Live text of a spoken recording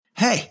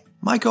Hey,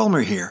 Mike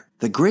Ulmer here.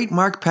 The great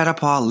Mark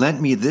Pettipaw lent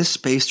me this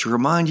space to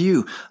remind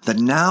you that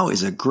now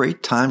is a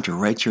great time to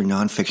write your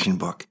nonfiction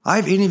book.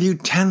 I've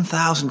interviewed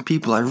 10,000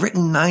 people, I've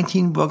written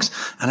 19 books,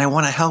 and I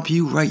want to help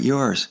you write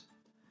yours.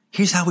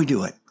 Here's how we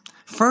do it.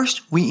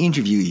 First, we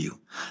interview you.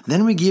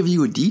 Then we give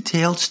you a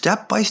detailed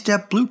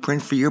step-by-step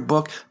blueprint for your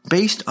book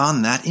based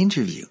on that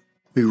interview.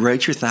 We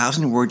write your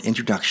 1,000-word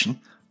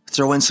introduction,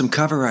 throw in some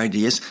cover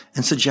ideas,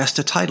 and suggest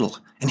a title.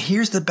 And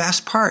here's the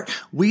best part.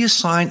 We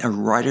assign a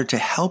writer to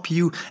help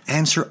you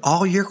answer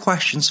all your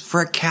questions for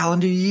a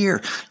calendar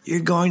year. You're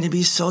going to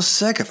be so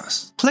sick of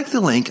us. Click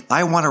the link,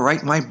 I want to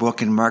write my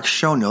book in Mark's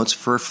show notes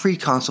for a free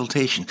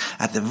consultation.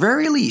 At the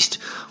very least,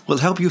 we'll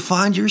help you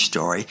find your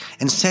story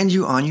and send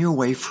you on your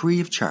way free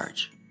of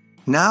charge.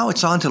 Now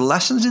it's on to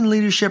Lessons in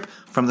Leadership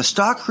from the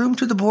stockroom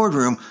to the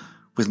boardroom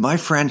with my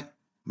friend,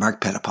 Mark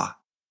Pettipaw.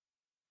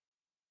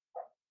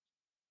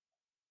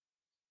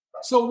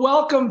 So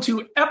welcome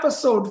to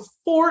episode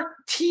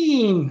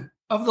 14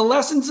 of the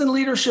Lessons in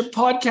Leadership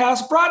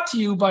podcast, brought to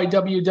you by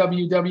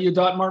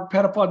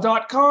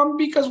www.markpettipaw.com,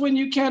 because when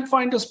you can't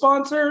find a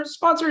sponsor,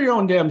 sponsor your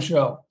own damn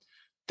show.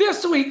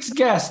 This week's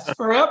guest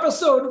for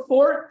episode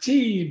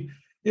 14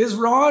 is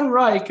Ron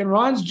Reich, and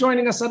Ron's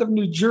joining us out of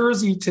New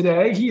Jersey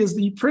today. He is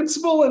the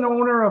principal and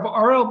owner of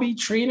RLB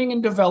Training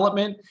and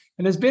Development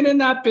and has been in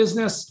that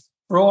business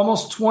for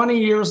almost 20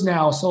 years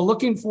now. So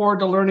looking forward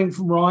to learning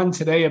from Ron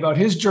today about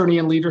his journey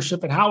in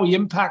leadership and how he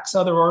impacts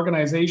other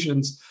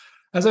organizations.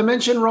 As I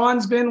mentioned,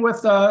 Ron's been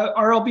with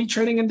RLB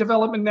Training and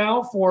Development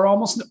now for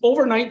almost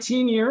over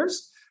 19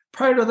 years.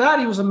 Prior to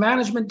that, he was a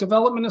management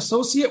development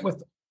associate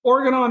with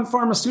Organon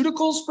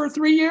Pharmaceuticals for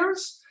 3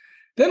 years,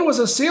 then was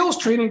a sales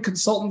training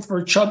consultant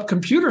for Chubb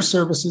Computer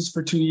Services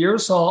for 2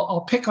 years. So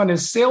I'll pick on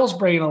his sales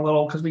brain a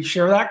little because we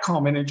share that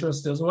common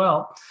interest as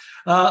well.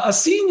 A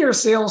senior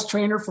sales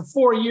trainer for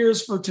 4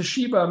 years for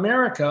Toshiba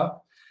America,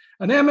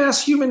 an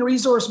MS Human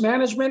Resource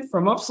Management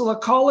from Uppsala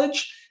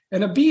College,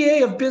 and a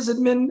BA of Business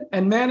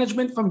and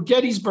Management from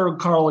Gettysburg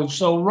College.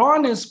 So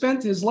Ron has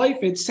spent his life,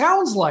 it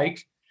sounds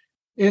like,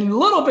 in a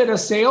little bit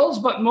of sales,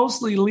 but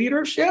mostly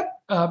leadership,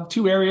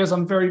 two areas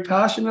I'm very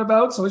passionate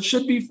about. So it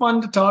should be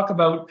fun to talk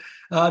about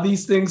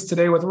these things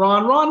today with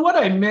Ron. Ron, what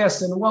I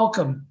miss, and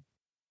welcome.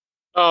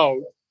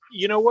 Oh,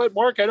 you know what,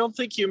 Mark? I don't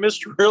think you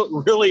missed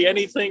really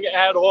anything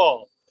at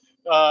all.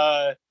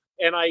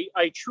 And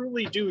I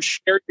truly do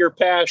share your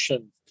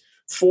passion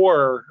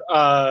for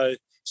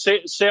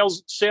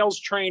sales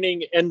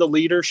training and the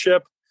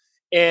leadership.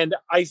 And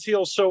I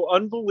feel so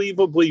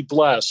unbelievably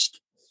blessed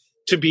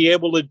to be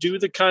able to do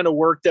the kind of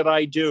work that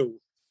I do,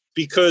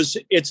 because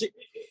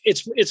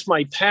it's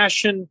my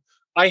passion.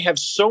 I have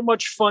so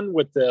much fun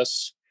with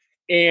this.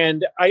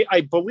 And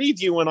I believe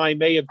you and I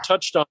may have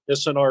touched on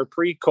this in our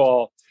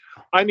pre-call.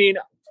 I mean,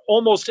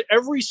 almost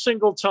every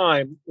single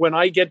time when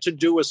I get to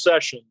do a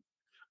session,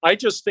 I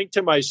just think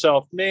to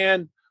myself,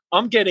 man,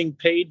 I'm getting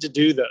paid to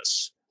do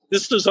this.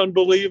 This is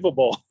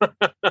unbelievable.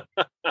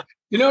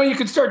 You know, you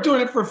could start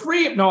doing it for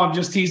free. No, I'm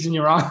just teasing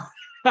you, Ron.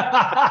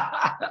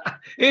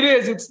 It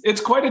is. It's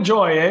quite a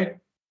joy, eh?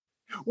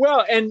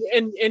 Well, and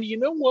you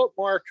know what,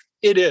 Mark?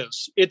 It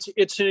is.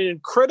 It's an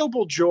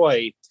incredible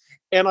joy.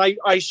 And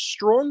I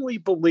strongly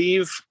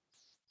believe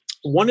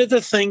one of the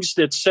things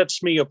that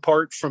sets me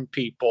apart from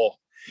people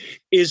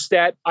is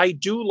that I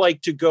do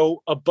like to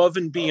go above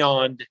and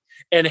beyond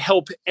and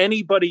help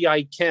anybody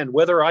I can,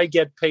 whether I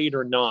get paid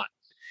or not.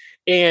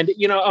 And,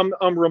 you know,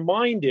 I'm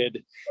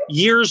reminded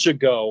years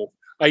ago,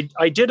 I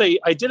did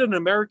an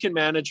American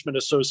Management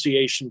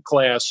Association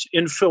class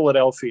in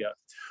Philadelphia.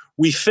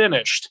 We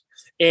finished,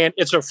 and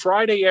it's a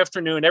Friday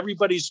afternoon.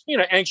 Everybody's, you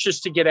know,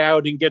 anxious to get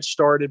out and get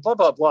started, blah,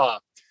 blah, blah.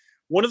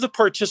 One of the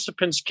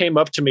participants came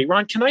up to me,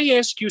 Ron, can I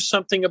ask you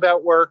something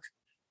about work?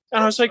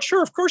 And I was like,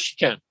 sure, of course you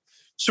can.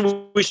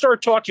 So we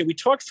started talking. We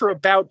talked for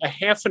about a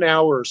half an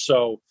hour or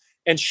so,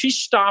 and she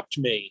stopped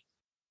me,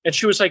 and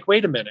she was like,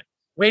 wait a minute.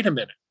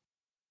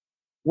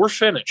 We're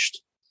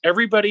finished.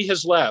 Everybody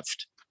has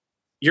left.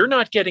 You're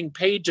not getting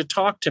paid to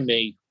talk to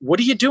me. What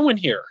are you doing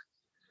here?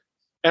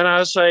 And I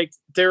was like,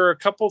 there are a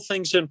couple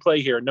things in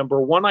play here.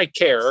 Number one, I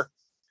care.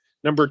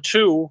 Number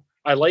two,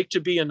 I like to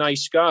be a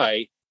nice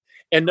guy.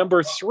 And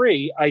number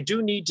three, I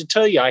do need to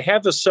tell you, I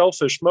have a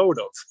selfish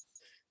motive,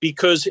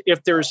 because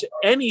if there's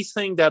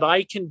anything that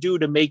I can do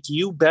to make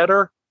you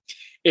better,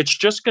 it's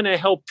just going to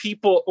help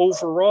people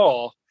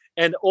overall.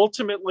 And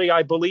ultimately,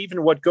 I believe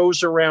in what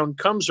goes around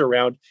comes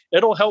around.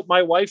 It'll help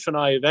my wife and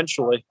I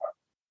eventually.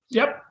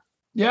 Yep.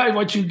 Yeah.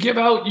 What you give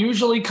out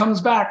usually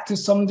comes back to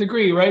some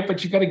degree, right?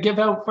 But you got to give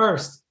out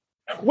first.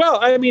 Well,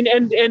 I mean,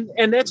 and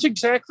that's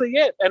exactly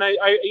it. And I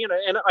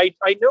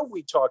know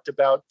we talked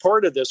about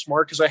part of this,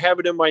 Mark, because I have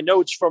it in my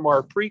notes from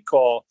our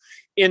pre-call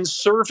in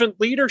servant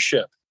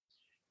leadership.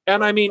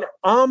 And I mean,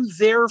 I'm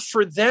there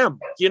for them.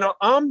 You know,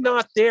 I'm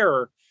not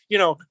there. You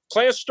know,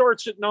 class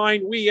starts at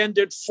 9, we end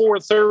at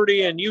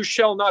 4:30, and you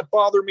shall not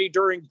bother me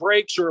during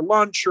breaks or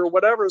lunch or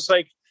whatever. It's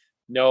like,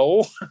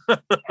 no,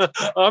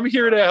 I'm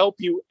here to help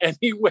you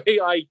any way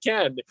I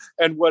can.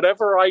 And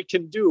whatever I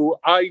can do,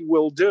 I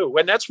will do.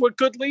 And that's what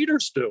good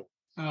leaders do.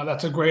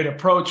 That's a great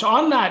approach.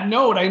 On that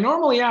note, I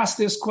normally ask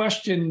this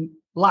question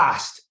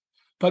last,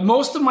 but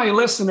most of my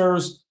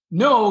listeners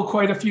know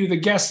quite a few of the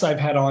guests I've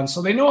had on.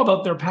 So they know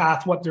about their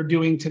path, what they're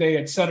doing today,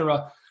 et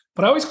cetera.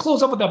 But I always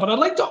close up with that. But I'd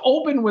like to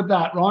open with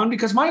that, Ron,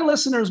 because my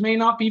listeners may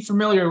not be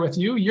familiar with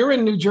you. You're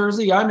in New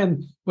Jersey. I'm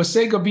in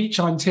Wasaga Beach,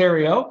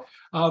 Ontario.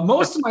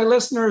 Most of my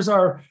listeners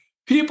are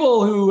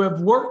people who have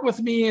worked with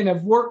me and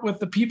have worked with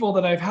the people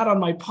that I've had on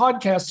my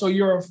podcast. So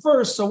you're a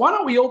first. So why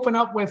don't we open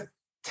up with,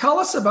 tell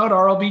us about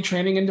RLB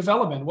Training and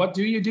Development. What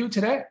do you do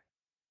today?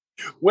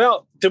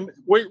 Well,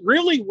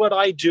 really what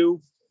I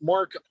do,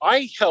 Mark,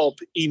 I help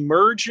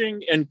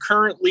emerging and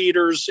current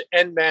leaders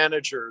and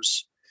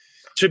managers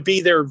to be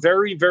their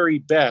very, very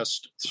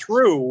best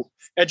through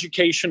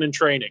education and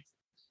training.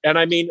 And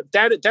I mean,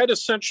 that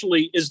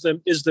essentially is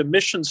the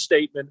mission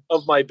statement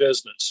of my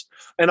business.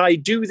 And I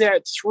do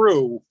that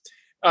through,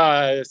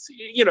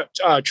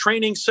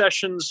 training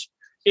sessions,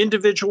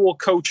 individual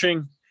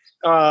coaching.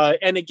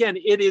 And again,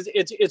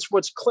 it's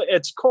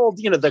called,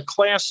 the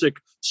classic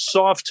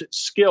soft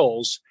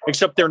skills,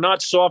 except they're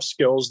not soft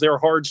skills. They're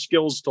hard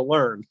skills to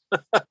learn.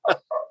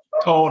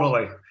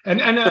 Totally.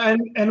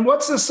 And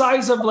what's the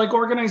size of like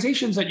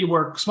organizations that you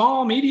work?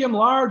 Small, medium,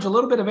 large, a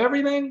little bit of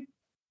everything?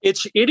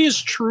 It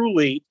is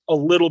truly a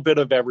little bit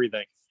of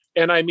everything.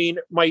 And I mean,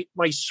 my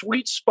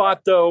sweet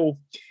spot though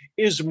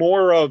is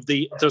more of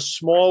the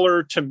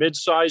smaller to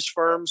mid-sized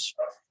firms.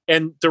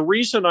 And the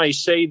reason I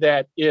say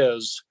that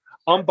is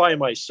I'm by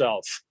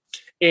myself,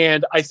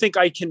 and I think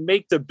I can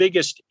make the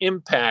biggest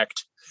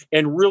impact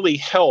and really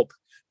help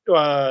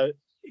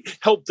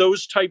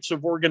those types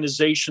of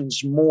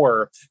organizations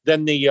more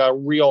than the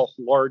real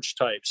large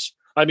types.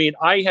 I mean,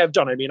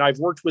 I've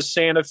worked with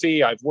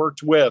Sanofi, I've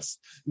worked with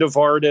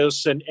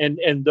Novartis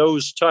and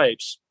those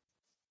types,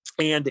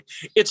 and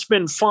it's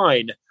been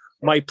fine.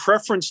 My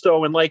preference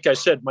though, and like I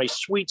said, my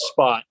sweet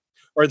spot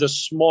are the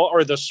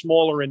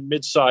smaller and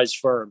mid-sized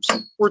firms.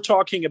 We're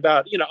talking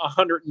about,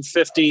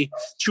 150,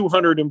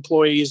 200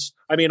 employees.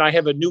 I mean, I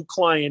have a new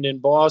client in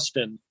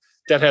Boston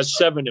that has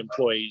 7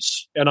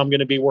 employees, and I'm going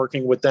to be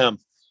working with them.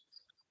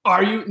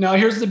 Are you, now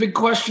here's the big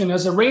question.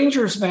 As a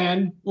Rangers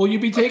fan, will you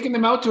be taking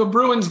them out to a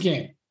Bruins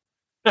game?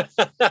 You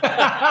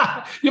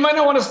might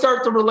not want to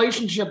start the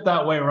relationship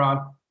that way,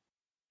 Ron.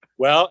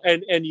 Well,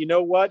 and you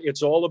know what?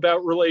 It's all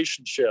about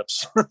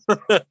relationships.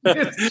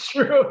 It's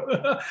true.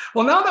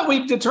 Well, now that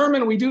we've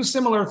determined we do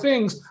similar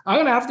things, I'm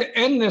going to have to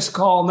end this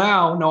call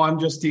now. No, I'm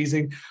just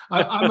teasing.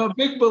 I'm a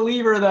big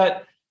believer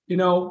that,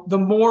 the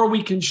more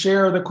we can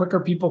share, the quicker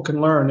people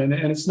can learn. And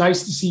it's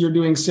nice to see you're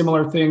doing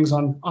similar things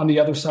on the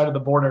other side of the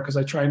border, because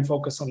I try and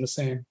focus on the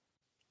same.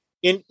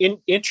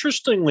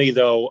 Interestingly,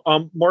 though,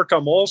 Mark,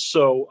 I'm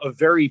also a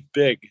very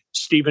big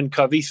Stephen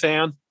Covey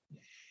fan.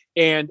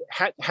 And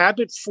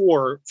habit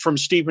 4 from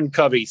Stephen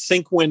Covey,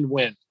 think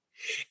win-win.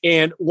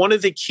 And one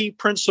of the key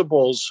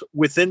principles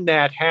within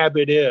that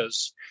habit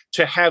is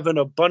to have an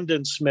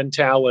abundance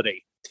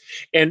mentality.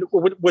 And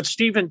what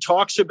Stephen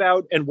talks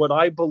about and what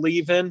I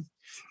believe in,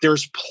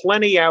 there's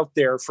plenty out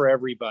there for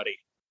everybody.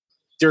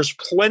 There's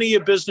plenty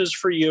of business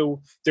for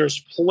you. There's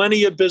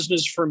plenty of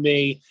business for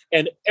me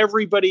and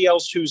everybody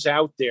else who's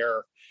out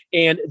there.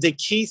 And the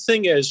key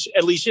thing is,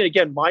 at least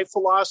again, my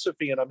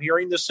philosophy, and I'm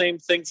hearing the same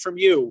thing from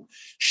you,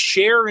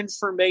 share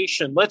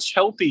information. Let's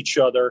help each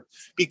other,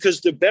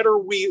 because the better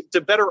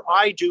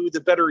I do, the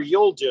better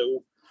you'll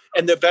do,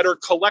 and the better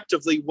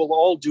collectively we'll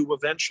all do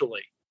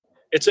eventually.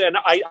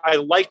 I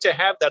like to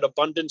have that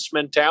abundance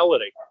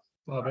mentality.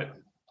 Love it.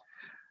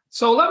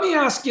 So let me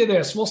ask you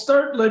this. We'll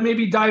start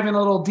maybe diving a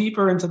little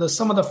deeper into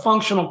some of the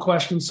functional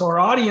questions so our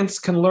audience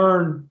can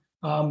learn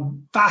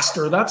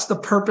faster. That's the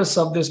purpose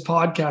of this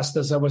podcast,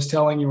 as I was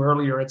telling you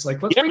earlier. It's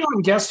like, let's bring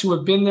on guests who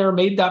have been there,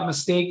 made that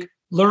mistake,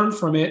 learn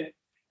from it,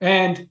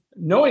 and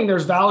knowing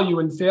there's value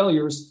in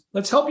failures,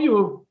 let's help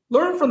you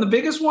learn from the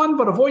biggest one,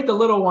 but avoid the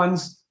little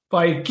ones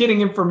by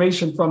getting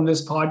information from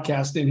this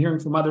podcast and hearing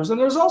from others. And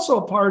there's also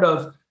a part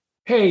of,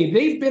 hey,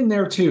 they've been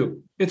there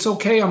too. It's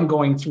okay. I'm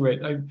going through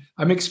it.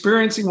 I'm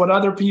experiencing what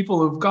other people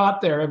who've got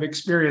there have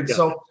experienced. Yeah.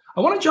 So I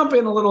want to jump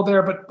in a little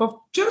there, but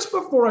just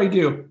before I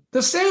do,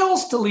 the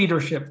sales to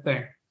leadership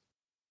thing.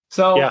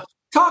 So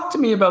talk to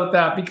me about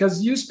that,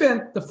 because you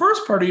spent the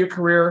first part of your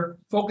career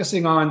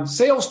focusing on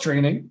sales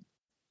training,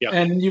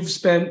 and you've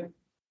spent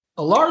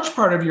a large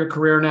part of your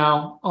career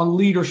now on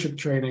leadership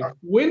training.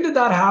 When did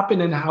that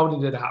happen, and how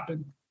did it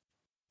happen?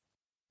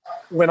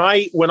 When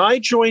I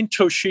joined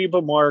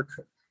Toshiba, Mark,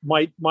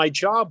 my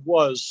job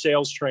was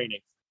sales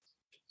training.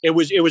 It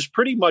was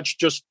pretty much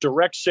just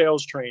direct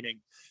sales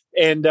training.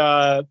 And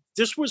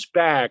this was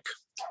back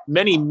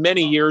many,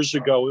 many years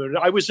ago.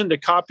 I was in the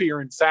copier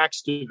and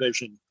fax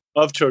division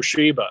of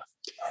Toshiba.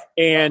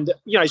 And,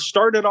 I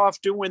started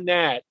off doing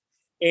that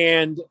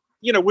and,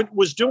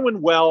 was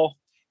doing well.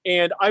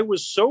 And I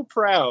was so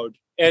proud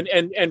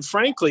and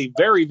frankly,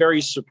 very,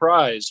 very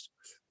surprised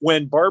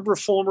when Barbara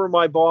Fulmer,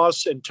 my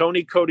boss, and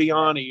Tony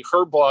Codiani,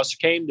 her boss,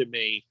 came to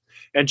me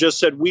and just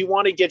said, we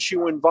want to get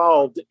you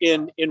involved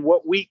in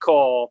what we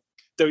call,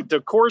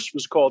 the course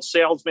was called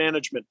Sales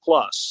Management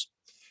Plus.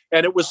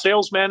 and it was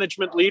sales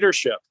management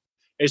leadership.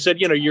 They said,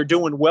 you're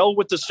doing well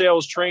with the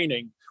sales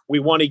training. We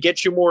want to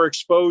get you more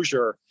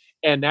exposure.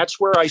 And that's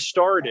where I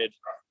started.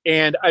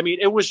 And I mean,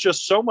 it was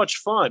just so much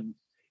fun,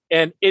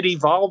 and it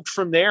evolved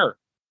from there.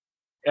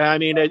 I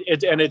mean,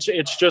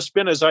 it's just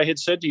been, as I had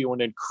said to you,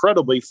 an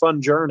incredibly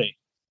fun journey.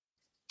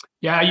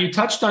 Yeah, you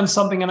touched on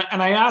something,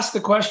 and I asked the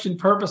question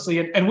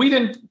purposely, and we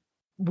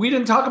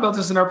didn't talk about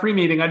this in our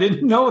pre-meeting. I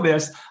didn't know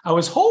this. I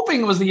was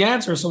hoping it was the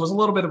answer, so it was a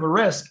little bit of a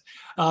risk.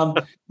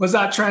 Was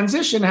that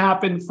transition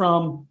happened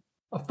from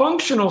a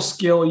functional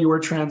skill you were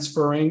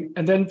transferring,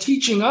 and then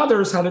teaching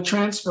others how to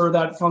transfer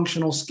that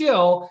functional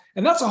skill,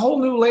 and that's a whole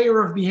new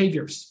layer of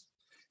behaviors.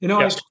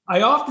 Yes.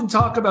 I often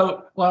talk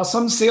about, while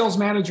some sales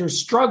managers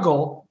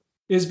struggle,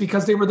 is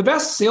because they were the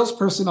best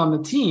salesperson on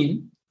the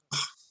team,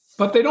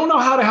 but they don't know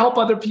how to help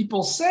other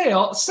people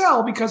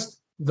sell because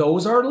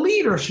those are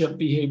leadership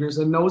behaviors,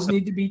 and those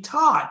need to be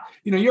taught.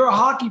 You're a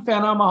hockey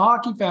fan. I'm a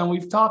hockey fan.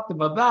 We've talked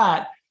about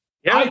that.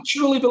 Yeah. I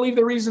truly believe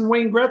the reason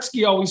Wayne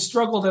Gretzky always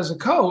struggled as a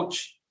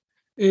coach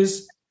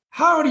is,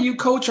 how do you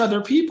coach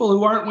other people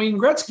who aren't Wayne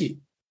Gretzky?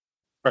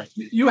 Right.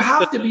 You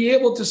have to be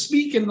able to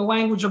speak in the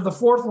language of the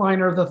fourth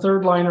liner, the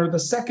third liner,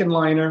 the second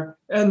liner,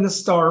 and the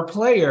star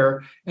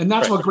player. And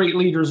that's what great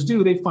leaders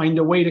do. They find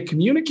a way to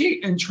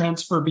communicate and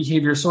transfer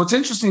behavior. So it's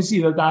interesting to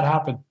see that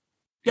happened.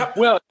 Yep.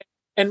 Well,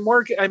 and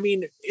Mark, I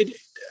mean,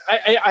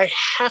 I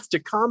have to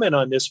comment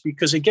on this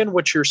because, again,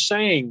 what you're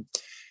saying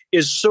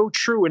is so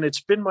true. And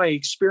it's been my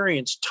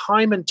experience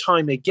time and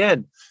time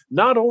again,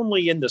 not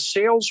only in the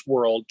sales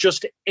world,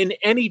 just in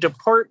any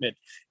department,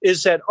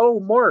 is that, oh,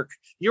 Mark,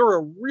 you're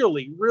a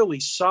really, really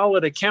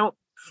solid accountant.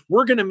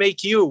 We're going to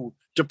make you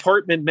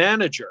department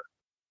manager.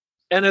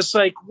 And it's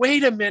like,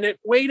 wait a minute,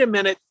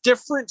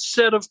 different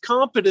set of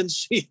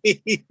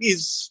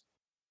competencies.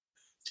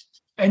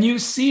 And you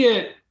see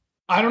it,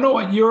 I don't know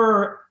what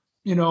your,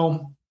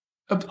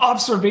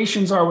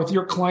 observations are with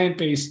your client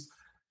base,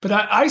 but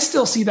I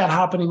still see that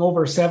happening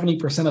over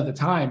 70% of the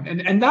time.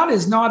 And that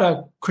is not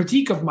a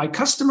critique of my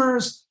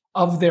customers,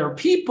 of their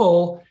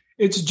people.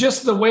 It's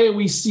just the way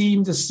we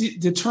seem to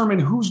determine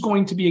who's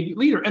going to be a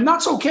leader. And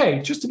that's okay.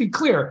 Just to be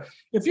clear,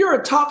 if you're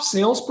a top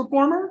sales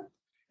performer,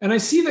 and I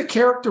see the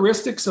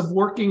characteristics of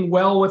working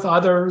well with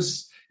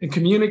others and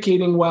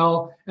communicating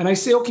well, and I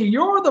say, okay,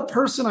 you're the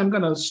person I'm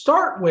going to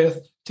start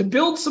with to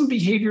build some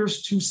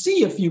behaviors to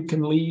see if you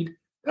can lead.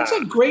 That's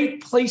a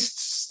great place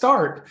to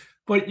start.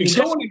 But you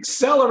don't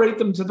accelerate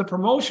them to the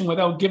promotion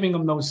without giving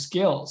them those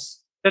skills.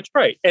 That's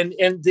right. And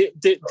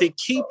the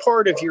key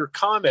part of your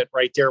comment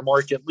right there,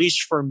 Mark, at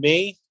least for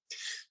me,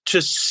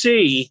 to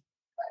see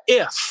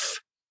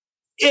if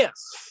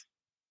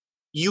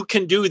you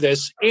can do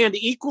this, and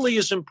equally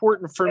as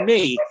important for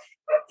me,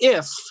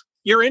 if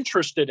you're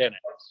interested in it.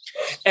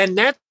 And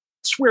that's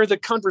where the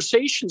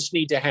conversations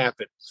need to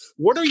happen.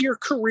 What are your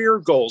career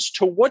goals?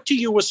 To what do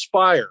you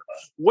aspire?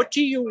 What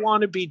do you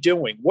want to be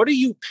doing? What are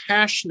you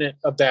passionate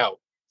about?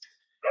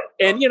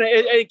 And,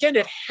 again,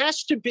 it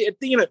has to be,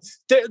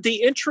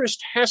 the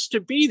interest has to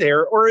be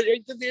there, or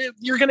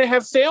you're going to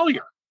have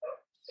failure.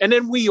 And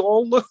then we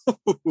all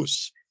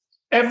lose.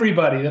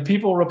 Everybody, the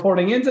people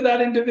reporting into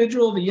that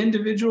individual, the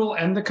individual,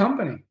 and the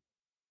company.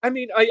 I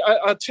mean,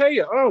 I'll tell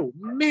you, oh,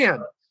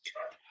 man,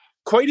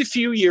 quite a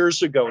few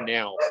years ago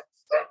now,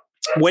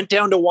 went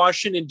down to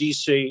Washington,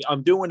 D.C.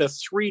 I'm doing a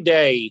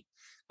 3-day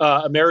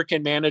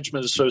American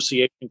Management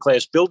Association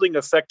class, Building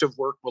Effective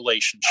Work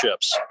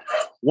Relationships.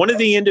 One of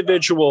the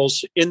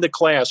individuals in the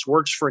class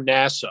works for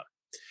NASA.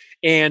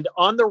 And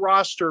on the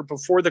roster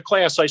before the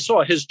class, I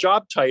saw his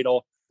job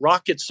title,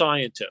 rocket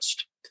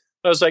scientist.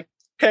 I was like,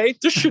 okay,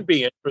 this should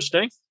be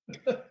interesting.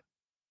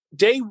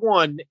 Day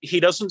one,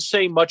 he doesn't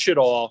say much at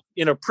all,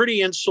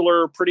 pretty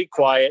insular, pretty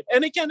quiet.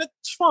 And again,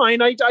 it's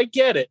fine. I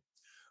get it.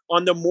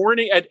 On the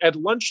morning at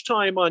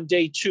lunchtime on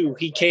day 2,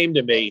 he came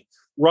to me,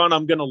 Ron,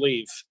 I'm going to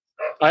leave.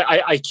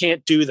 I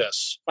can't do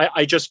this.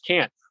 I just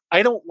can't.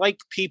 I don't like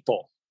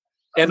people.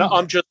 And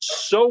I'm just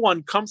so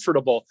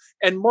uncomfortable.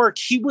 And Mark,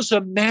 he was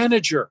a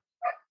manager.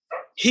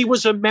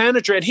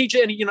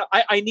 And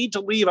I need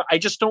to leave. I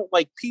just don't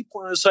like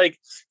people. And it's like,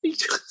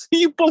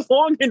 you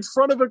belong in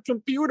front of a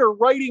computer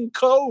writing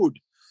code.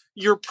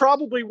 You're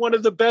probably one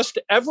of the best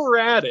ever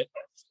at it.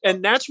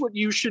 And that's what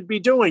you should be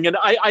doing. And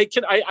I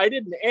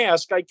didn't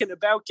ask. I can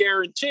about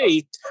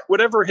guarantee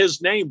whatever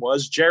his name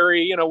was,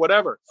 Jerry,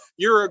 whatever.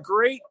 You're a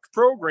great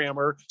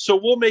programmer, so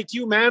we'll make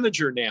you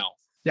manager now.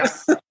 Yeah.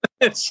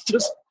 It's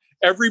just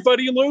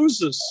everybody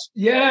loses.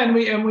 Yeah,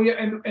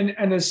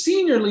 and as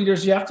senior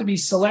leaders, you have to be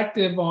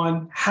selective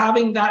on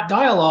having that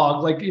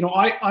dialogue. Like,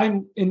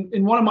 I'm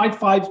in one of my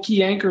 5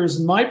 key anchors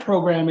in my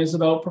program is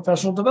about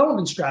professional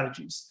development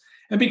strategies.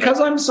 And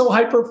because I'm so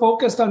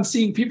hyper-focused on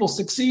seeing people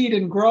succeed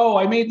and grow,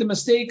 I made the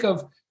mistake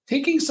of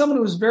taking someone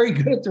who was very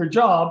good at their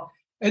job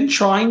and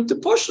trying to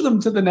push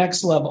them to the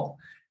next level.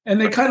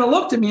 And they kind of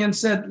looked at me and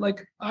said,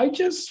 like, I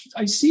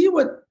see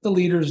what the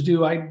leaders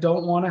do. I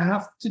don't want to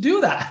have to do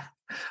that.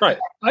 Right.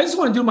 I just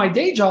want to do my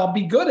day job,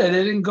 be good at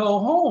it, and go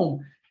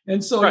home.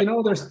 And so, right.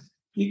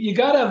 You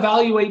got to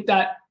evaluate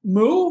that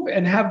move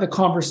and have the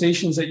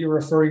conversations that you're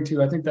referring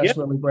to. I think that's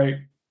really great.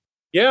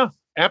 Yeah,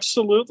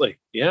 absolutely.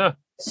 Yeah.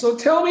 So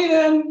tell me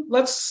then,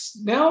 let's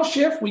now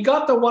shift. We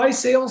got the why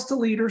sales to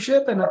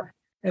leadership.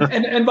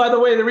 And by the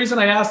way, the reason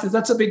I asked is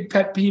that's a big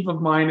pet peeve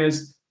of mine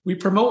is we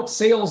promote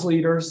sales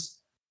leaders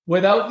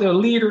without the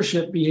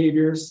leadership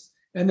behaviors.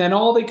 And then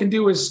all they can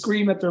do is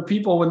scream at their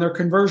people when their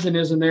conversion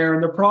isn't there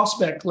and their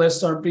prospect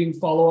lists aren't being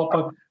followed up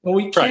on. But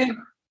we can't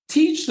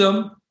teach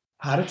them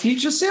how to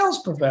teach a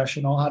sales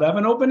professional, how to have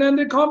an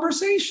open-ended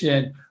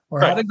conversation,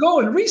 or how to go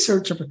and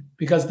research it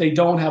because they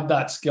don't have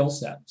that skill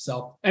set.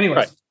 So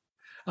anyways,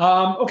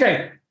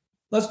 okay,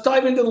 let's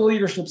dive into the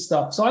leadership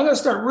stuff. So I'm going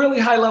to start really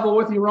high level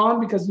with you, Ron,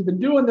 because you've been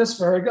doing this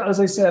for, as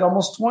I said,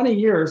 almost 20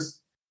 years.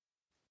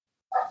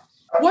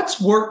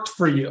 What's worked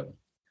for you?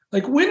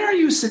 Like, when are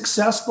you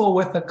successful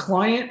with a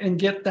client and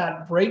get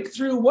that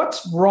breakthrough?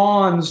 What's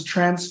Ron's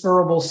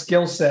transferable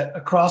skill set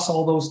across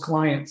all those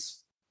clients?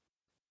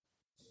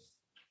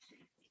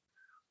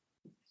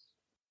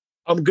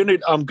 I'm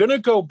gonna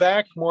go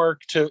back,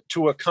 Mark,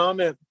 to a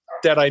comment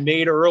that I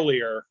made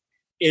earlier,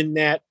 in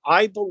that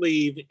I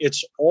believe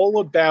it's all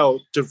about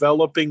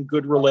developing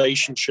good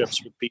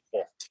relationships with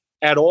people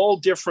at all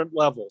different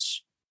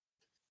levels,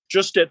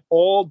 just at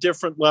all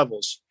different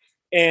levels.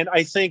 And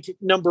I think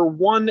number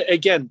one,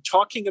 again,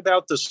 talking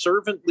about the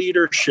servant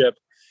leadership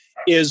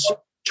is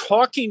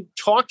talking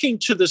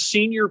to the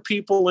senior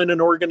people in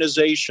an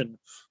organization,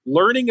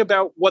 learning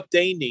about what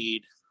they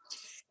need,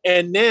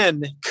 and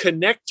then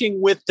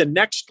connecting with the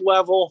next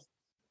level,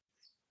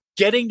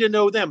 getting to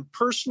know them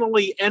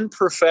personally and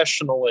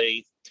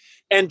professionally,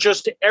 and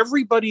just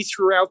everybody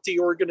throughout the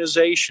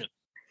organization.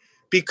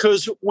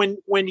 Because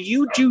when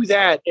you do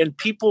that and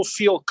people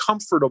feel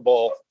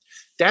comfortable,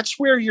 that's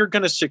where you're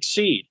going to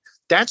succeed.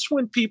 That's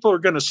when people are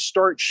going to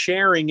start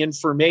sharing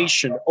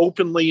information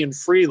openly and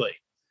freely.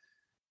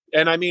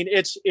 And I mean,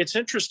 it's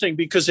interesting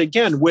because,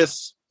 again,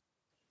 with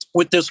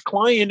this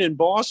client in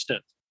Boston,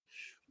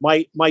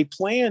 my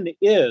plan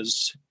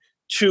is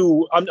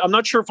to, I'm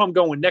not sure if I'm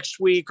going next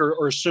week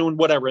or soon,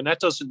 whatever, and that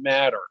doesn't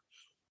matter.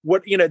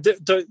 What,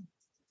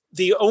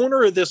 the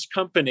owner of this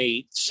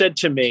company said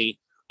to me,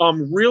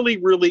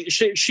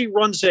 she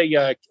runs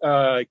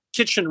a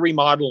kitchen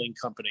remodeling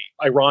company,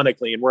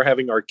 ironically, and we're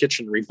having our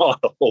kitchen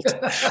remodeled.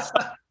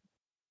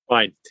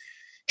 Fine.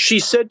 She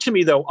said to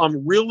me, though,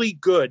 I'm really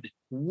good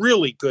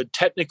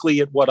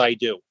technically at what I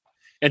do.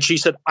 And she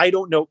said, I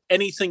don't know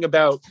anything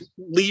about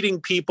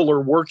leading people or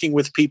working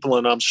with people,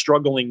 and I'm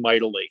struggling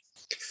mightily.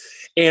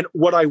 And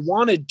what I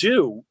want to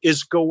do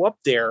is go up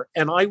there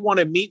and I want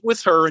to meet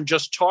with her and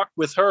just talk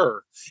with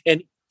her.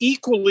 And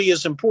equally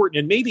as important,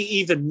 and maybe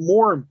even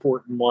more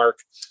important, Mark,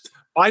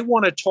 I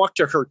want to talk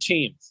to her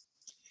team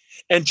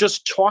and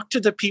just talk to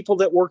the people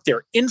that work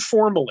there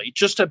informally,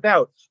 just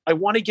about, I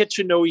want to get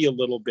to know you a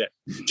little bit.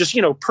 Just,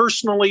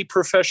 personally,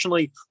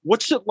 professionally,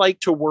 what's it like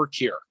to work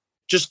here?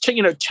 Just,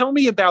 tell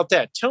me about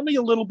that. Tell me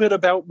a little bit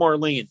about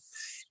Marlene.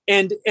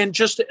 And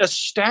just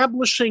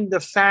establishing the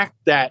fact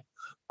that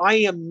I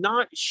am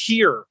not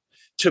here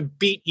to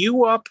beat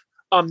you up.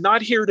 I'm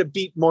not here to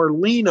beat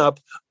Marlene up.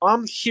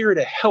 I'm here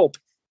to help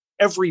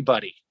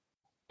everybody.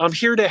 I'm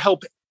here to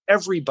help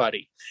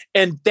everybody.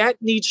 And that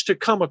needs to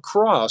come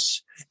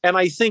across. And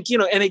I think,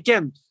 and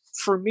again,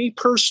 for me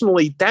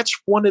personally, that's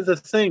one of the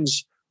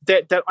things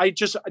that I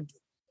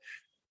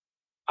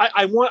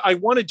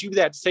want to do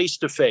that face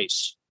to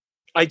face.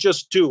 I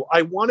just do.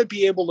 I want to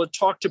be able to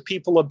talk to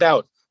people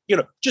about,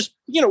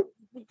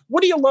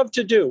 what do you love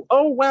to do?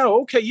 Oh, wow.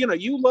 Okay.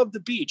 You love the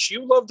beach,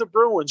 you love the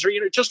Bruins, or,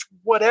 just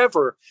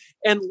whatever.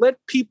 And let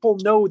people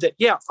know that,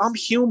 yeah, I'm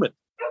human.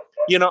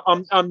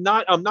 I'm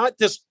not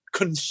this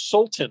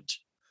consultant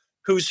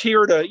who's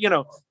here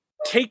to,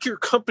 take your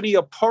company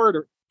apart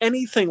or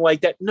anything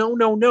like that.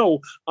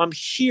 No. I'm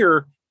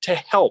here to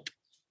help.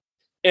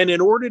 And in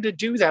order to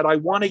do that, I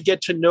want to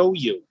get to know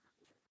you.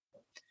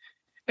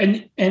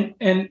 And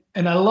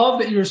I love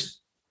that you're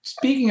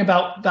speaking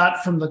about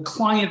that from the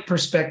client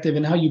perspective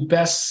and how you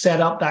best set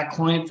up that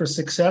client for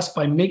success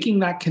by making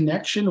that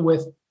connection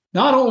with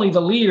not only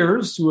the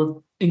leaders who have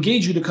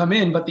engaged you to come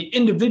in, but the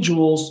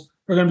individuals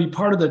who are going to be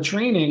part of the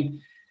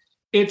training.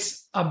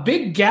 It's a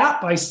big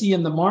gap I see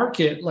in the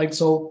market.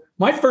 So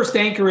my first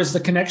anchor is the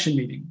connection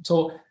meeting.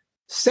 So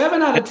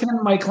 7 out of 10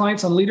 of my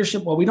clients on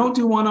leadership, well, we don't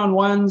do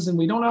one-on-ones and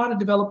we don't know how to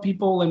develop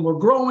people and we're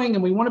growing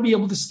and we want to be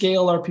able to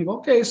scale our people.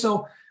 Okay,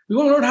 so we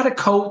want to learn how to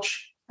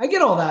coach. I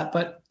get all that,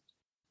 but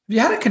have you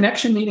had a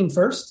connection meeting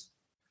first?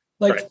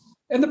 Right.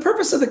 And the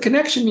purpose of the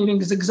connection meeting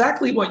is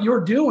exactly what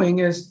you're doing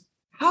is,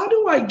 how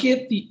do I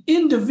get the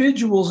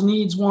individual's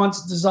needs,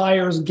 wants,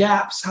 desires,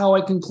 gaps, how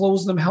I can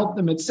close them, help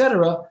them,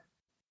 etc.,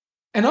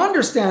 and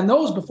understand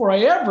those before I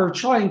ever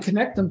try and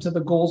connect them to the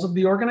goals of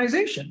the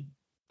organization.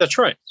 That's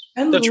right.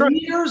 And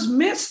leaders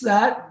miss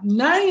that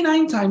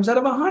 99 times out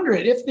of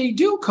 100. If they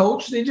do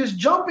coach, they just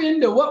jump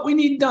into what we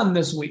need done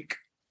this week.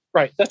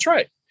 Right. That's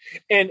right.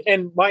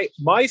 And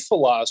my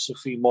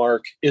philosophy,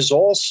 Mark, is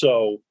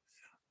also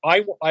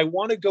I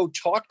want to go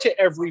talk to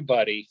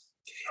everybody.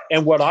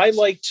 And what I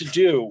like to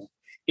do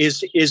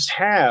is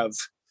have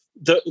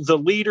the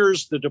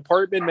leaders, the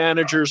department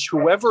managers,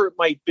 whoever it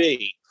might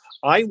be,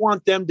 I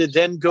want them to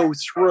then go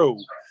through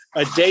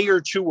a day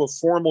or two of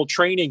formal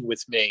training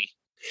with me.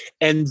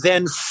 And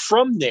then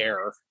from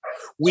there,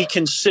 we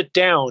can sit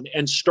down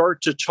and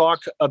start to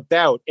talk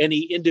about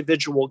any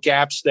individual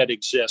gaps that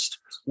exist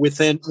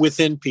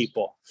within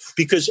people.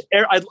 Because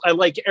I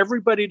like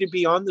everybody to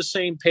be on the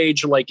same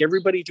page, like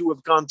everybody to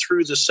have gone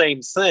through the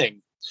same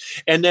thing.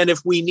 And then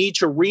if we need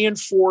to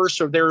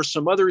reinforce or there are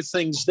some other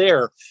things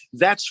there,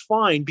 that's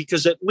fine,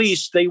 because at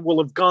least they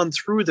will have gone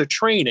through the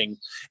training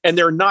and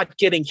they're not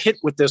getting hit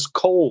with this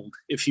cold,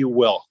 if you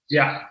will.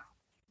 Yeah.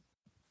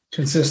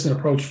 Consistent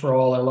approach for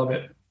all. I love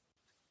it.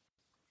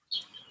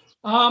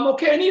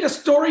 Okay, I need a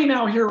story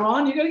now here,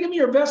 Ron. You got to give me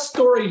your best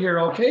story here,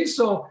 okay?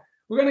 So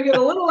we're going to get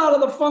a little out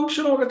of the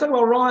functional. We're going to talk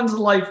about Ron's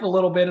life a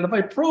little bit. And if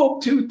I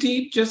probe too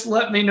deep, just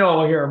let me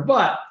know here.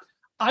 But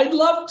I'd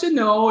love to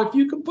know if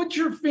you can put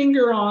your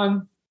finger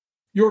on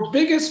your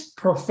biggest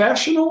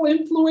professional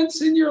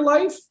influence in your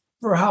life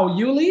for how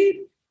you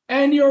lead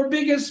and your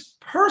biggest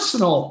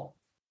personal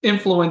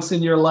influence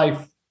in your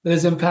life that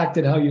has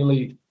impacted how you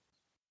lead.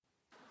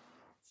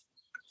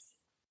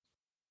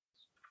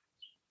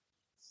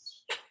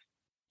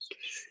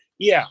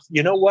 Yeah,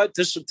 you know what?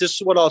 This is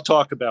what I'll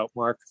talk about,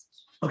 Mark.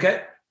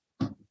 Okay.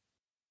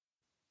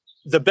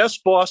 The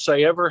best boss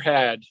I ever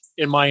had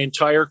in my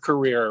entire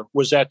career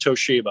was at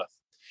Toshiba.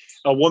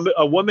 A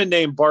woman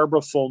named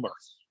Barbara Fulmer.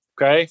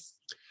 Okay.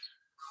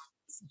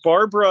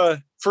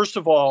 Barbara, first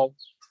of all,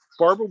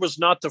 Barbara was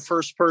not the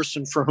first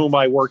person for whom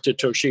I worked at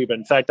Toshiba.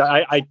 In fact,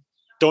 I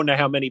don't know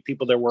how many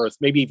people there were,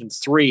 maybe even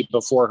 3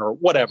 before her,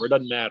 whatever, it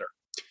doesn't matter.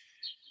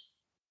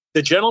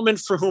 The gentleman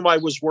for whom I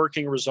was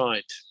working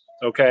resigned.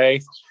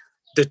 Okay.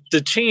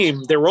 The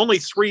team, there were only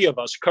 3 of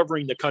us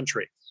covering the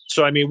country.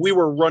 So, I mean, we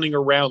were running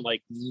around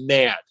like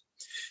mad.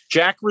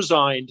 Jack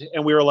resigned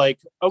and we were like,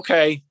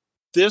 okay,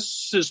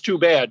 this is too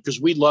bad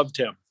because we loved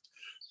him.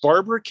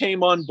 Barbara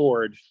came on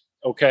board.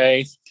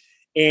 Okay.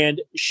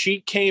 And she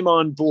came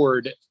on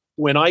board.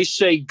 When I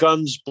say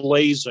guns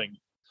blazing,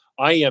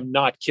 I am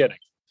not kidding.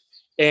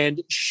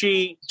 And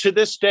she, to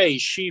this day,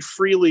 she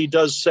freely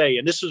does say,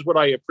 and this is what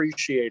I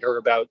appreciate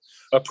about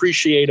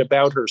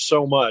her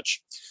so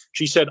much.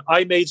 She said,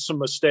 I made some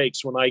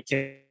mistakes when I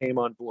came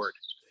on board.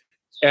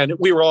 And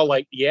we were all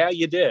like, yeah,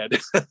 you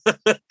did.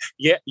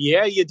 yeah,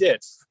 you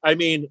did. I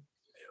mean,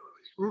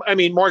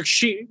 Mark,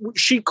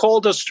 she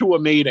called us to a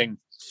meeting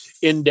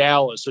in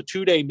Dallas, a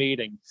 2-day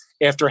meeting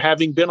after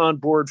having been on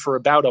board for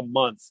about a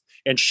month.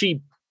 And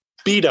she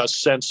beat us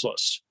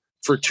senseless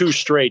for 2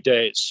 straight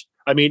days.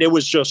 I mean, it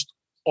was just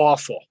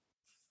awful.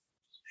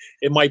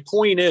 And my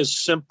point is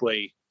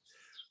simply,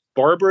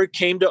 Barbara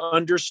came to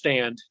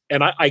understand,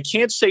 and I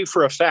can't say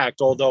for a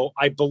fact, although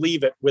I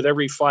believe it with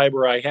every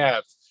fiber I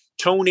have,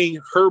 Tony,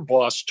 her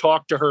boss,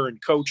 talked to her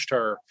and coached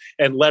her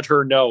and let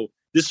her know,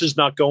 this is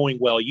not going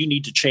well. You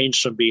need to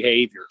change some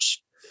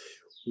behaviors.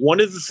 One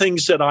of the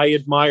things that I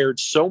admired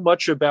so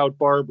much about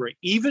Barbara,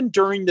 even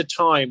during the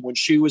time when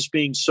she was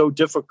being so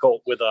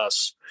difficult with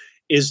us,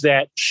 is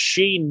that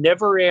she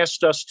never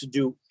asked us to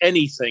do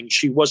anything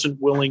she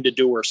wasn't willing to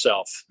do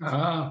herself.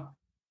 Uh-huh.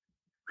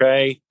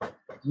 Okay.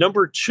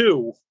 Number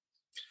 2,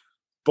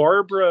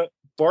 Barbara,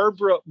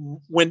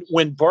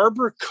 when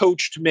Barbara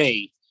coached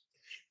me,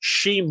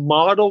 she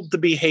modeled the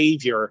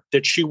behavior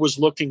that she was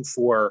looking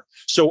for.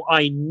 So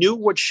I knew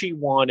what she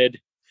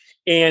wanted.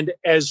 And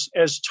as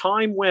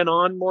time went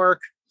on,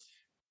 Mark,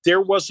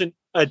 there wasn't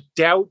a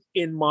doubt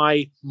in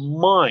my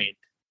mind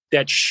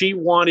that she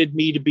wanted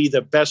me to be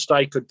the best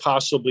I could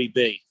possibly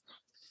be.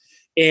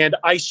 And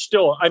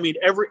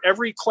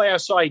every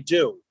class I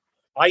do,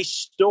 I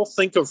still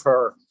think of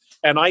her,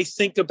 and I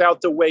think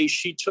about the way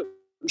she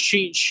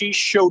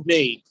showed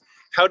me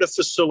how to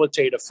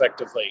facilitate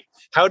effectively,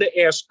 how to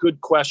ask good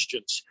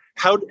questions,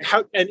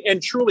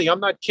 and truly,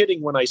 I'm not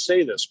kidding when I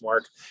say this,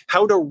 Mark,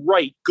 how to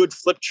write good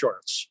flip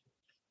charts.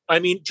 I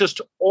mean, just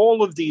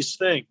all of these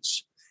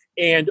things.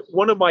 And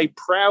one of my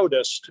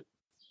proudest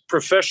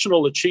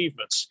professional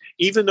achievements,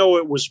 even though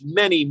it was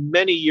many,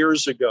 many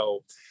years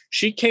ago,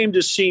 she came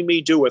to see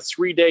me do a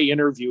 3-day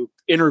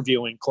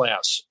interviewing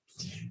class.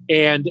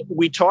 And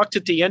we talked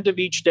at the end of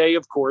each day,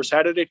 of course,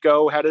 how did it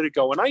go?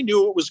 And I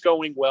knew it was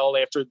going well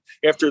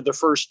after the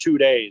first 2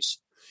 days.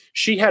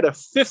 She had a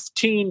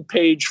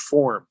 15-page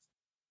form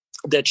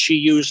that she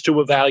used to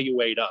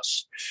evaluate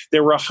us.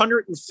 There were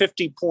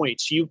 150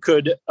 points you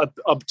could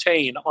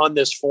obtain on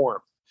this form,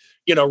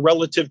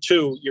 relative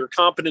to your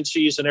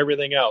competencies and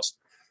everything else.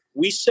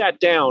 We sat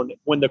down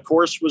when the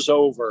course was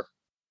over,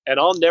 and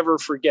I'll never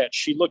forget.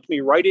 She looked me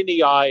right in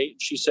the eye.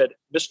 She said,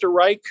 Mr.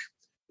 Reich,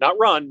 not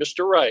Ron,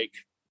 Mr. Reich,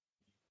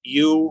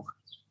 you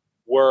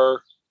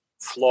were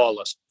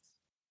flawless.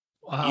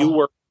 Wow. You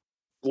were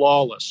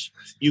flawless.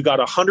 You got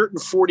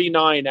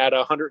 149 out of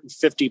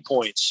 150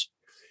 points.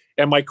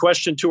 And my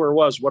question to her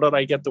was, what did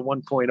I get the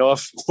 1 point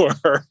off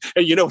for?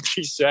 And you know what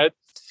she said?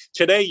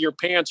 Today, your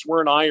pants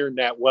weren't ironed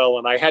that well,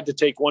 and I had to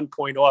take 1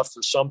 point off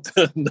for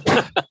something.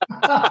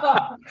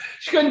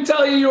 She couldn't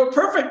tell you were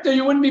perfect, or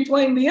you wouldn't be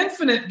playing the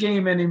infinite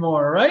game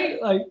anymore, right?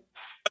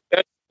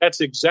 That's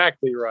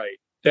exactly right.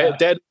 Yeah.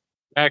 That's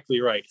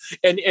exactly right.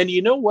 And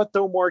you know what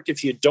though, Mark,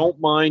 if you don't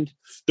mind,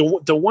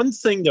 the one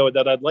thing though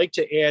that I'd like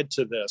to add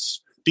to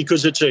this,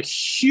 because it's a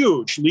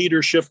huge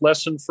leadership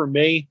lesson for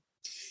me,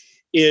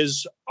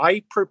 is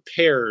I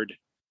prepared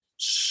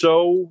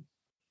so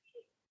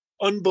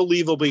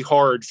unbelievably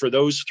hard for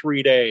those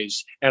 3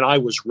 days, and I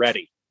was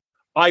ready.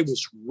 I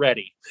was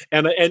ready.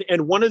 And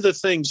one of the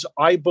things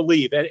I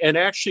believe, and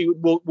actually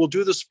we'll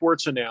do the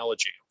sports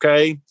analogy,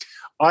 okay?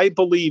 I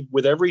believe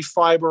with every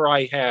fiber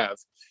I have,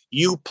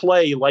 you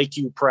play like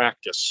you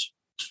practice.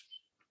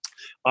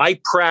 I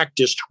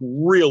practiced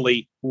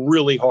really,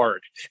 really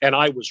hard, and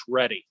I was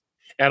ready.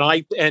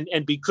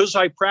 And because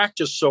I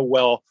practiced so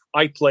well,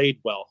 I played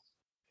well.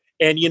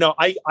 And,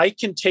 I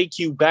can take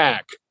you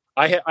back.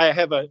 I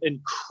have an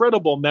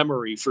incredible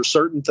memory for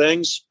certain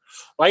things.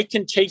 I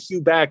can take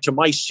you back to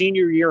my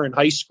senior year in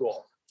high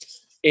school.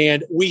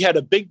 And we had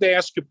a big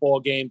basketball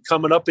game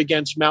coming up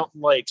against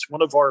Mountain Lakes,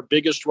 one of our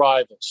biggest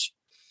rivals.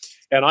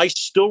 And I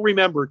still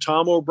remember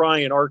Tom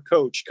O'Brien, our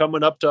coach,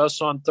 coming up to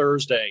us on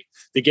Thursday.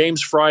 The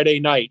game's Friday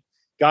night.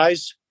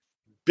 Guys,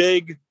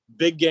 big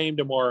game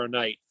tomorrow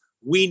night.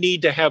 We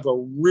need to have a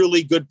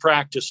really good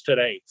practice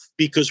today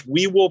because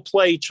we will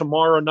play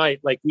tomorrow night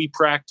like we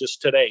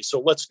practiced today. So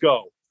let's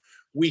go.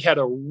 We had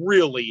a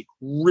really,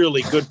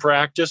 really good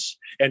practice,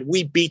 and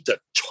we beat the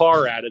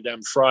tar out of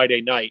them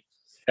Friday night.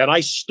 And I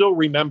still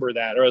remember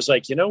that. I was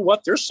like, you know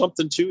what? There's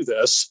something to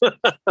this.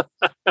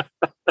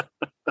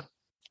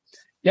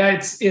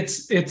 Yeah,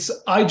 it's.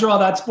 I draw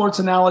that sports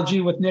analogy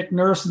with Nick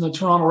Nurse and the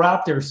Toronto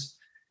Raptors,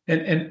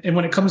 and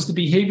when it comes to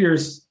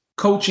behaviors,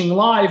 coaching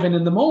live and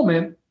in the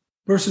moment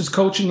versus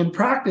coaching in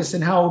practice,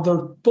 and how they're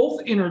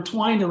both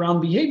intertwined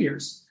around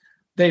behaviors.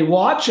 They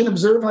watch and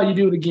observe how you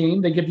do the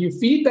game. They give you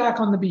feedback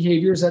on the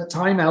behaviors at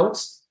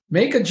timeouts,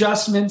 make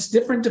adjustments,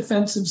 different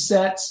defensive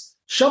sets,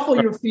 shuffle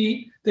your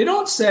feet. They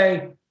don't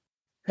say,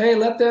 hey,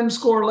 let them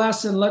score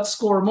less and let's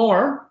score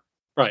more.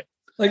 Right.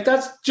 Like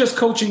that's just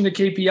coaching the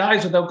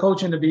KPIs without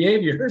coaching the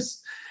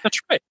behaviors. That's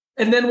right.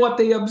 And then what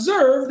they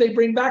observe, they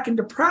bring back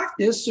into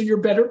practice so you're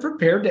better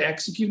prepared to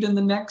execute in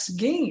the next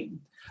game.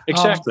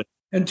 Exactly.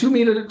 And too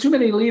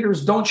many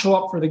leaders don't show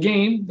up for the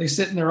game. They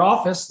sit in their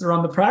office. They're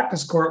on the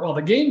practice court while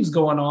the game's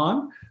going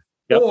on.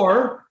 Yep.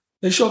 Or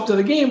they show up to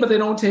the game, but they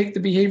don't take the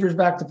behaviors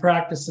back to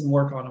practice and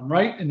work on them,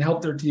 right? And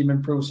help their team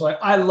improve. So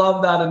I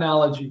love that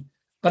analogy.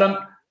 But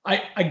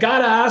I got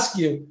to ask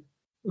you,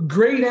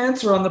 great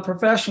answer on the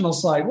professional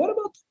side. What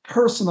about the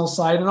personal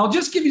side? And I'll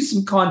just give you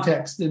some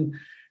context and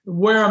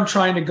where I'm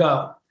trying to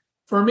go.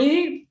 For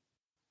me,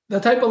 the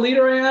type of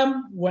leader I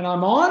am when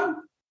I'm on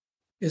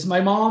is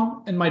my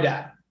mom and my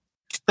dad.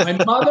 My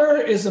mother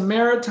is a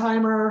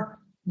maritimer,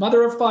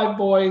 mother of 5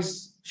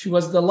 boys. She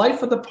was the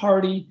life of the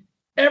party.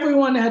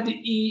 Everyone had to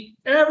eat.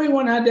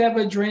 Everyone had to have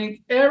a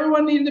drink.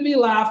 Everyone needed to be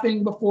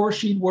laughing before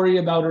she'd worry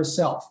about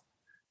herself.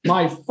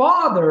 My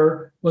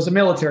father was a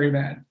military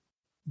man.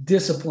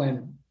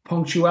 Discipline,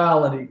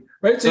 punctuality,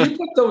 right? So you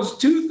put those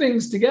two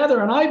things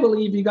together, and I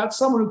believe you got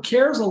someone who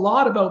cares a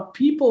lot about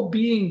people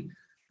being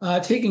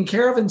taken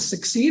care of and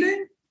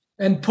succeeding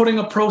and putting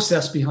a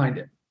process behind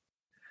it.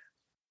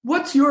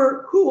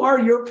 Who are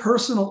your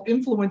personal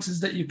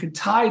influences that you could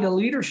tie to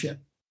leadership?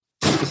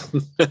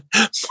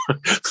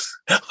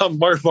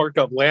 Mark,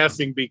 I'm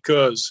laughing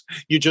because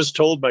you just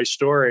told my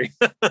story.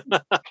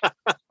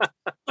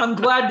 I'm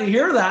glad to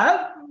hear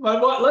that.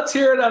 But let's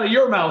hear it out of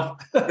your mouth.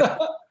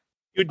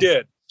 You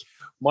did.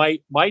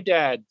 My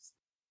dad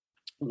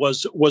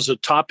was a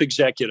top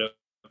executive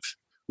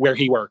where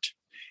he worked.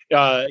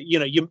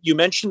 You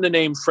mentioned the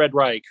name Fred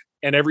Reich.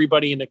 And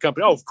everybody in the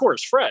company, oh, of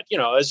course, Fred,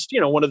 as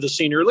one of the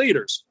senior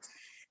leaders.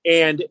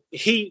 And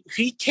he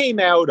came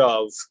out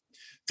of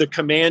the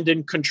command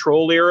and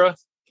control era.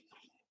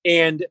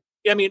 And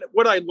I mean,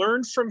 what I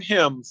learned from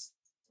him,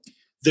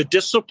 the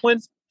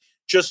discipline,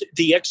 just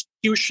the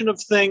execution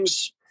of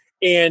things,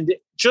 and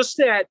just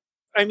that,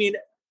 I mean,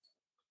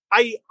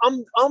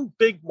 I'm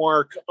big,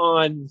 Mark,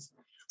 on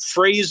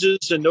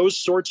phrases and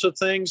those sorts of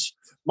things.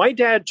 My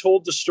dad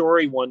told the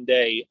story one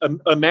day.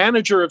 A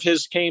manager of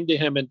his came to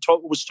him and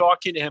was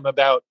talking to him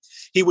about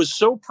he was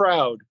so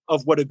proud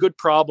of what a good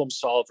problem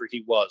solver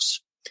he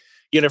was.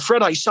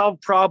 Fred, I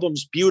solve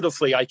problems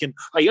beautifully. I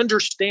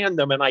understand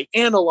them and I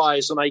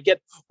analyze and I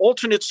get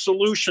alternate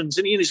solutions.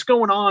 And he's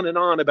going on and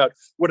on about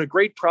what a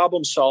great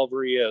problem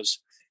solver he is.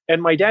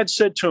 And my dad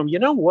said to him, you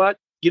know what?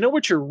 You know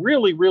what you're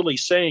really, really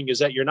saying is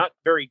that you're not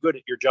very good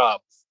at your job.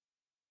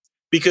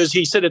 Because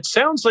he said, it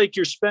sounds like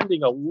you're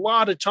spending a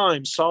lot of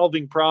time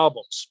solving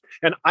problems.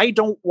 And I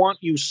don't want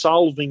you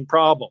solving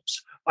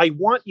problems. I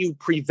want you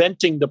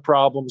preventing the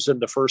problems in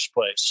the first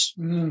place.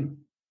 Mm.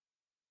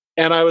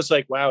 And I was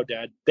like, wow,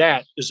 Dad,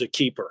 that is a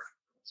keeper.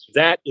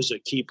 That is a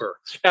keeper.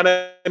 And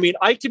I mean,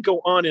 I could go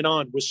on and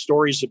on with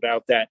stories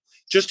about that,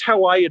 just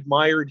how I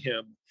admired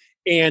him.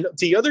 And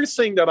the other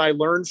thing that I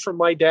learned from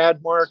my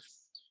dad, Mark,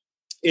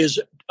 is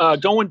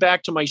going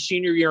back to my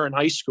senior year in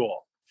high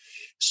school.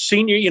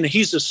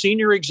 He's a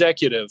senior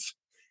executive,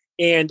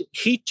 And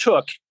he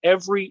took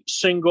every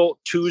single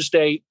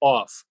Tuesday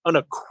off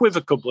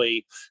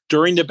unequivocally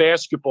during the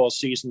basketball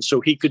season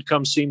so he could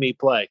come see me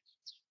play.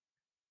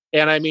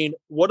 And I mean,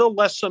 what a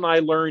lesson I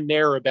learned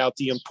there about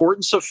the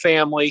importance of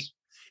family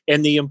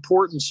and the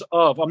importance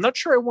of, I'm not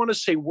sure I want to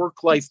say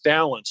work-life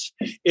balance,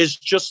 is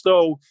just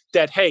though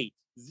that, hey,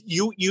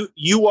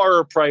 you are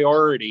a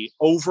priority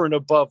over and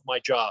above my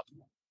job.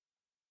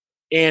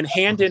 And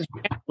hand in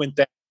hand with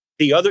that,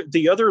 the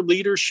other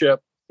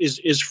leadership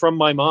is from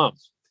my mom,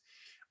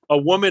 a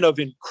woman of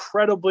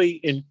incredibly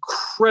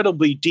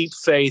deep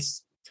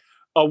faith,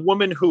 a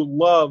woman who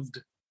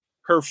loved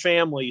her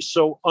family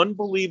so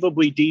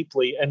unbelievably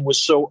deeply and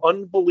was so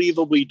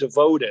unbelievably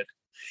devoted,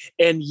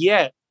 and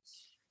yet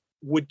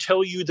would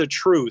tell you the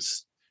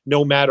truth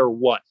no matter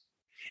what.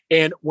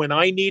 And when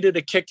I needed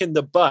a kick in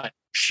the butt,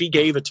 she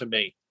gave it to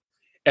me.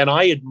 And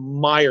I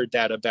admired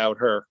that about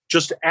her.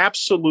 Just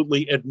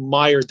absolutely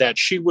admired that.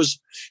 She was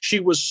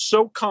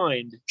so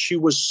kind. She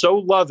was so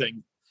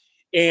loving.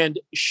 And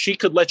she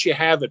could let you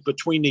have it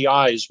between the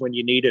eyes when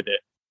you needed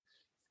it.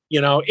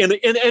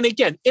 And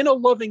again, in a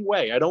loving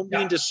way. I don't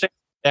mean to say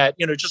that,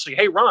 just like,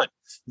 hey, Ron,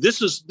 this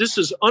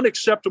is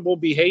unacceptable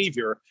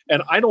behavior.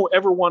 And I don't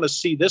ever want to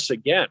see this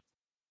again.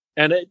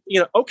 And,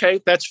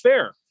 okay, that's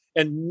fair.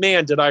 And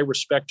man, did I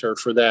respect her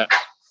for that.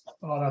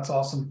 Oh, that's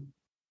awesome.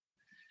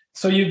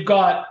 So you've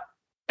got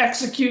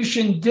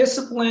execution,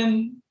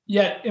 discipline,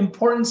 yet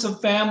importance of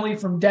family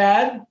from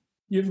dad.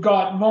 You've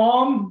got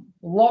mom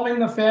loving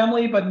the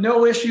family, but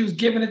no issues,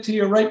 giving it to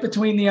you right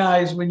between the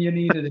eyes when you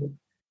needed it.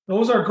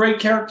 Those are great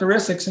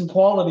characteristics and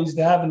qualities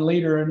to have in a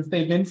leader. And if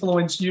they've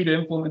influenced you to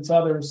influence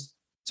others,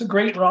 it's a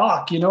great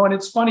rock, And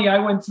it's funny, I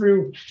went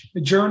through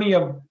the journey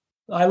of,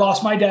 I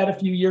lost my dad a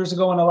few years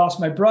ago and I lost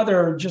my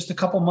brother just a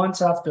couple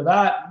months after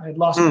that. I'd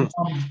lost my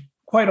mom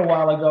quite a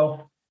while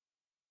ago.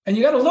 And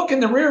you got to look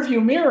in the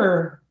rearview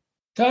mirror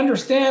to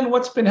understand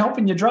what's been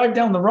helping you drive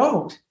down the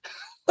road.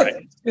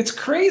 Right. It's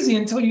crazy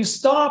until you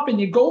stop and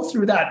you go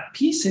through that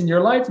piece in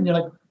your life and you're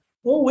like,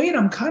 oh, wait,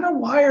 I'm kind of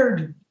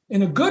wired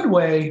in a good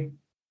way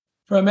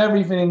from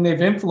everything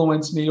they've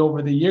influenced me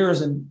over the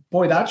years. And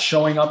boy, that's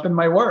showing up in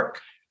my work.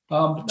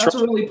 That's a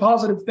really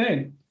positive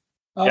thing.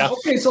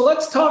 Okay, so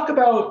let's talk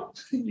about,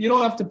 you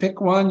don't have to pick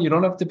one. You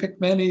don't have to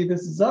pick many.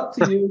 This is up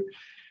to you.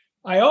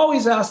 I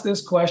always ask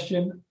this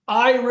question.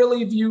 I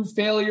really view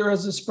failure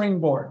as a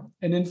springboard.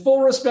 And in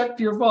full respect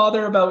to your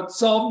father about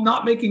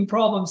not making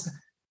problems,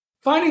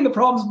 finding the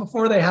problems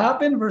before they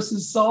happen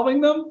versus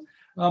solving them,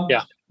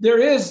 there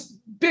is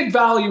big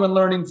value in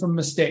learning from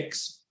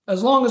mistakes,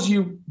 as long as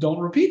you don't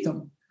repeat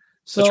them.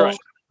 So that's right.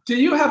 Do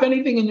you have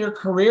anything in your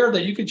career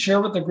that you could share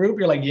with the group?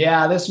 You're like,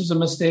 yeah, this was a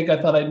mistake I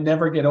thought I'd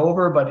never get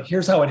over, but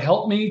here's how it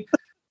helped me.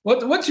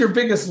 What's your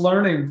biggest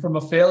learning from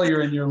a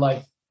failure in your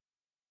life?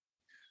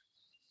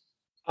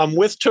 I'm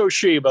with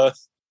Toshiba,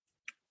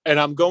 and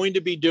I'm going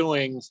to be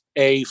doing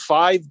a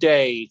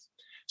 5-day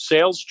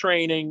sales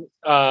training,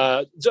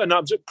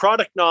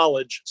 product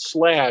knowledge /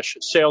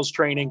 sales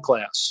training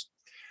class.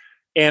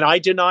 And I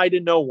denied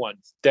to no one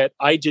that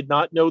I did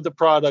not know the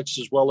products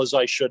as well as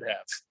I should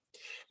have.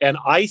 And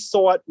I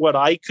thought what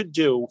I could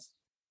do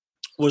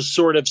was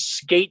sort of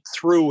skate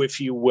through, if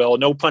you will,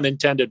 no pun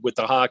intended with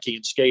the hockey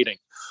and skating.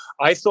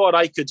 I thought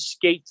I could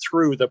skate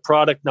through the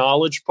product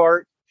knowledge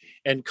part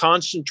and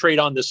concentrate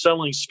on the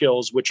selling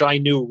skills, which I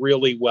knew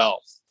really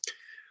well.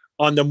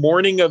 On the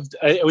morning of,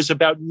 it was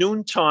about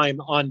noontime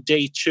on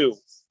day 2,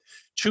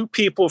 2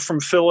 people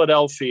from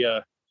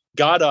Philadelphia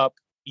got up.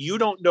 You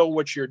don't know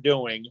what you're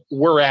doing.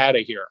 We're out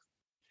of here.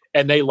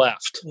 And they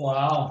left.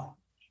 Wow.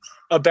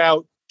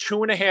 About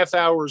 2.5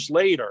 hours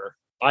later,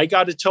 I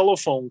got a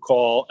telephone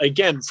call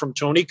again from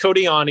Tony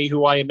Codiani,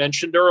 who I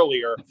mentioned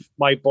earlier,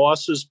 my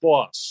boss's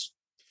boss.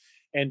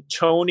 And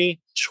Tony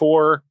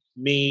tore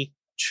me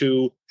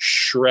to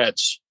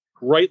shreds.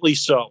 Rightly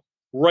so,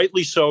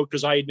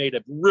 because I had made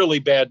a really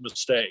bad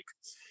mistake.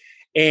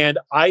 And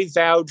I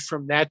vowed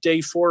from that day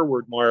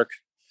forward, Mark,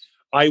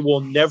 I will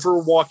never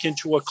walk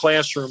into a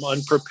classroom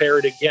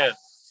unprepared again.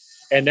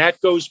 And that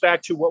goes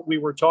back to what we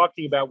were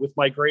talking about with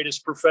my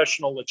greatest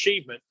professional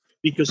achievement,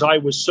 because I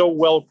was so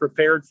well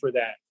prepared for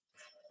that.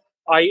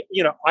 I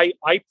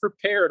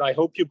prepared. I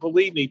hope you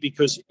believe me,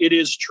 because it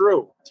is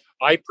true.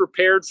 I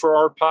prepared for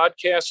our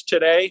podcast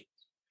today.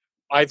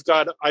 I've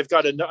got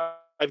enough.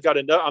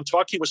 I'm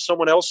talking with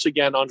someone else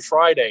again on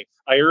Friday.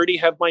 I already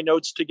have my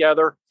notes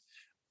together.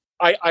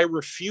 I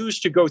refuse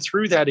to go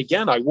through that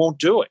again. I won't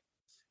do it.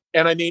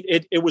 And I mean,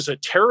 it was a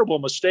terrible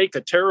mistake,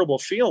 a terrible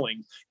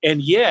feeling.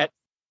 And yet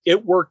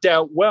it worked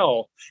out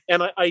well.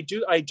 And I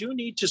do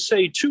need to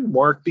say too,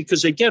 Mark,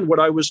 because again, what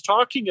I was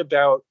talking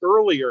about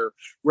earlier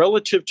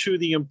relative to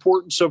the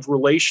importance of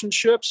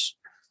relationships,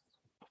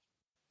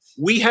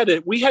 we had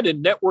a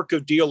network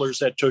of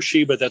dealers at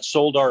Toshiba that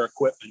sold our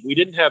equipment. We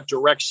didn't have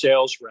direct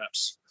sales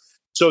reps.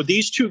 So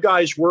these 2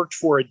 guys worked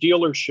for a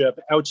dealership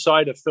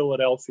outside of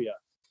Philadelphia.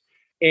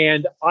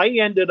 And I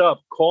ended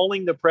up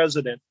calling the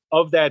president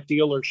of that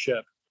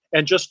dealership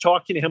and just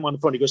talking to him on the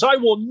phone. He goes, I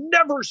will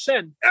never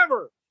send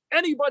ever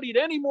anybody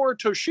to any more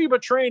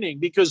Toshiba training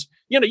because,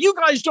 you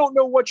guys don't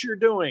know what you're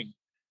doing.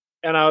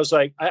 And I was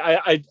like,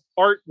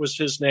 Art was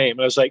his name.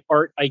 I was like,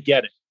 Art, I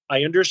get it.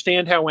 I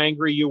understand how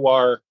angry you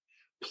are.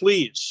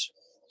 Please,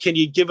 can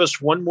you give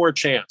us one more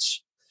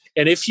chance?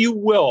 And if you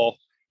will,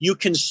 you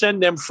can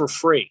send them for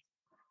free.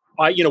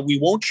 We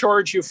won't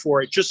charge you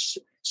for it. Just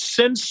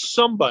send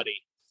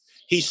somebody.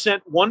 He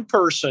sent one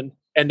person,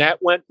 and that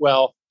went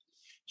well.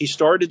 He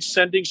started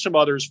sending some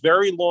others.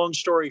 Very long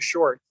story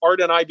short,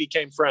 Art and I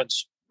became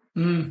friends.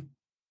 Mm.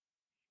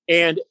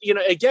 And,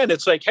 again,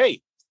 it's like,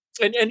 hey,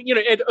 and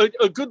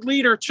a good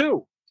leader,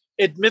 too,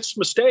 admits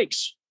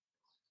mistakes.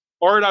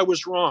 Art, I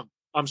was wrong.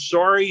 I'm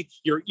sorry.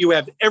 You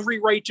have every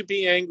right to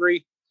be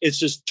angry. It's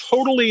just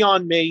totally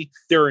on me.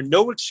 There are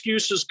no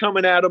excuses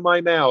coming out of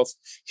my mouth.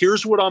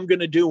 Here's what I'm going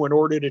to do in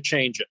order to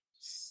change it.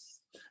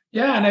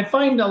 Yeah, and I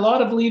find a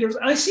lot of leaders,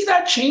 and I see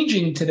that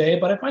changing today,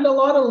 but I find a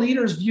lot of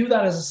leaders view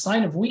that as a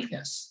sign of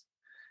weakness.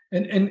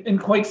 And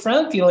quite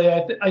frankly,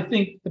 I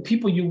think the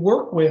people you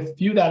work with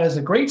view that as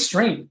a great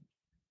strength,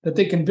 that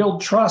they can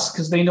build trust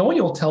because they know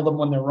you'll tell them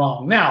when they're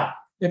wrong. Now,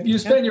 if you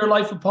spend your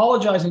life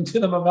apologizing to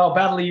them about how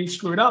badly you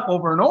screwed up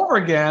over and over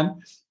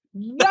again,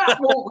 that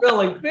won't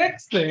really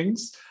fix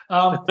things.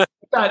 But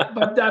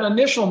that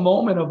initial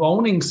moment of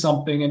owning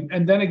something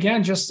and then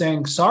again just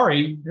saying,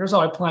 sorry, here's how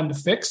I plan to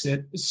fix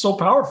it is so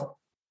powerful.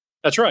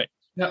 That's right.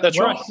 Yeah, That's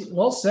right.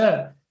 Well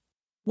said.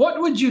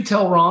 What would you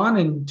tell Ron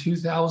in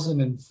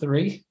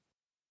 2003?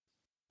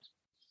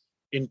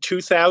 In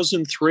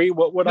 2003,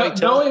 what would I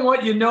tell? Knowing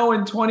what you know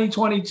in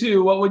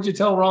 2022, what would you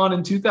tell Ron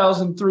in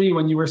 2003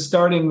 when you were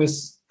starting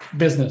this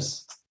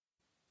business?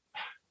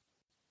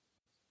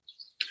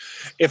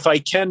 If I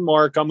can,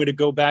 Mark, I'm going to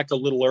go back a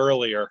little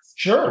earlier.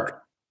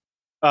 Sure.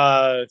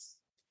 It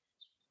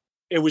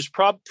was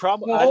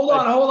probably.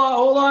 Well,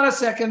 hold on a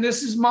second.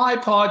 This is my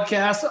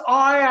podcast.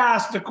 I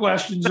ask the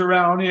questions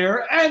around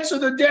here. Answer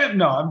the damn.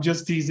 No, I'm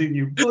just teasing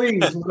you.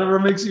 Please, whatever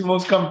makes you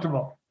most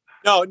comfortable.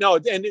 No.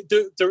 And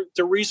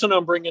the reason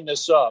I'm bringing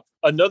this up,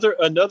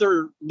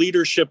 another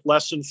leadership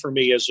lesson for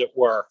me, as it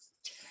were.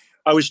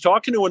 I was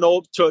talking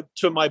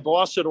to my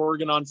boss at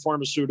Organon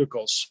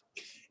Pharmaceuticals,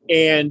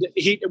 and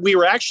he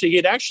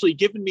had actually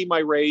given me my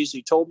raise.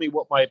 He told me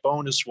what my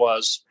bonus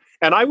was,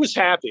 and I was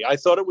happy. I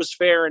thought it was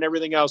fair and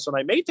everything else. And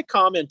I made the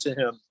comment to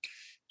him,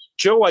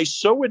 Joe, I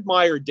so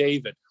admire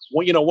David.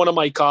 Well, one of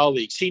my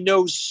colleagues. He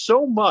knows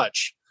so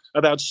much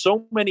about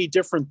so many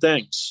different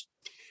things.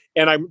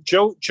 And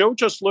Joe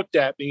just looked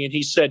at me and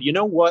he said, you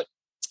know what?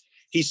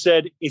 He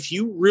said, if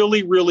you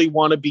really, really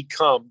want to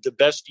become the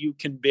best you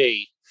can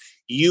be,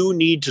 you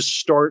need to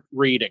start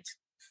reading.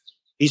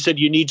 He said,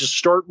 you need to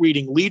start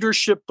reading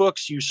leadership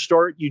books. You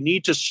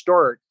need to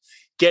start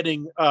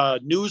getting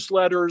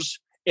newsletters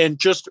and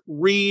just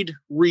read.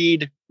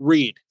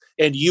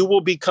 And you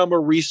will become a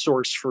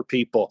resource for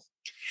people.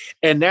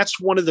 And that's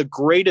one of the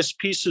greatest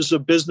pieces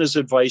of business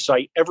advice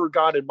I ever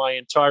got in my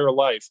entire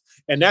life.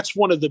 And that's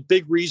one of the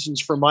big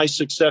reasons for my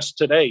success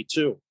today,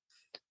 too.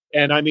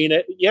 And I mean,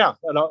 yeah,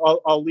 and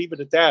I'll leave it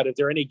at that. If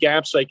there are any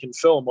gaps I can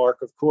fill,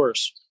 Mark, of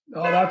course.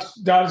 Oh,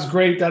 that is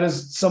great. That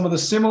is some of the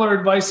similar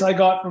advice I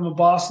got from a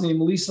boss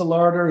named Lisa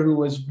Larder, who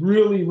was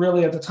really,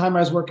 really, at the time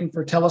I was working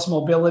for TELUS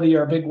Mobility,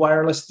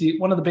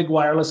 one of the big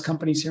wireless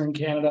companies here in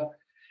Canada.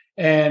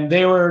 And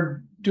they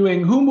were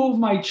doing Who Moved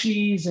My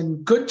Cheese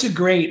and Good to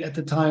Great at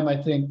the time, I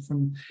think.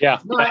 And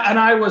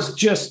I was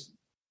just,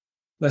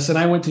 listen,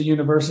 I went to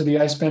university.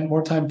 I spent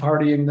more time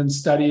partying than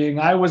studying.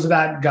 I was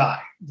that guy.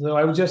 So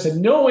I just had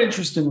no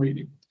interest in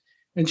reading.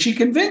 And she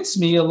convinced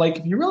me, like,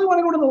 if you really want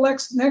to go to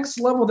the next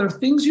level, there are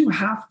things you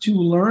have to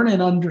learn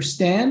and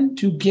understand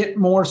to get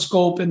more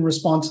scope and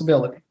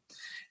responsibility.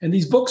 And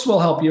these books will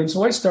help you. And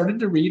so I started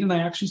to read, and I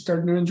actually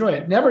started to enjoy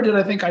it. Never did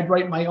I think I'd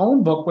write my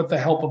own book with the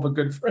help of a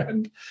good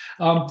friend.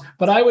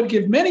 But I would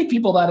give many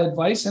people that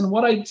advice. And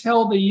what I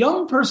tell the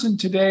young person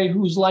today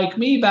who's like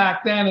me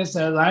back then is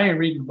that I ain't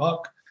reading a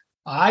book.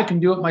 I can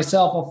do it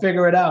myself. I'll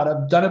figure it out.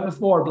 I've done it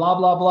before, blah,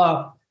 blah,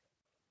 blah.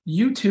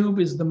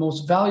 YouTube is the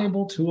most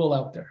valuable tool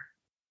out there.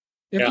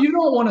 If you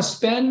don't want to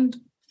spend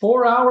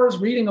 4 hours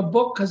reading a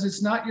book because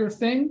it's not your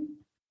thing,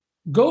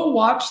 go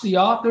watch the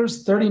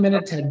author's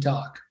 30-minute TED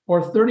Talk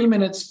or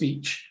 30-minute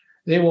speech.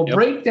 They will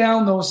break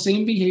down those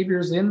same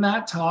behaviors in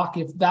that talk.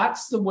 If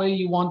that's the way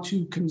you want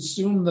to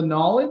consume the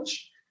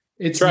knowledge,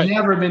 it's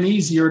never been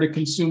easier to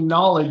consume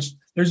knowledge.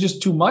 There's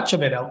just too much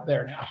of it out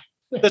there now.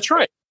 That's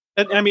right.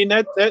 And I mean,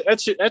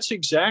 that's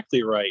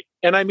exactly right.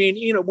 And I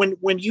mean,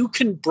 when you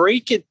can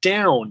break it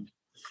down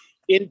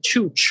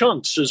into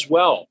chunks as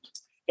well.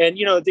 And,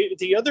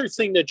 the other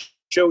thing that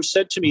Joe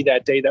said to me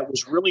that day that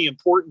was really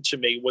important to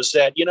me was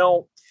that,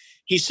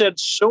 he said,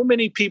 so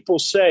many people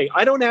say,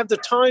 I don't have the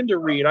time to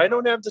read. I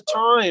don't have the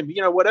time,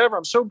 whatever.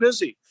 I'm so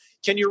busy.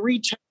 Can you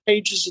read 10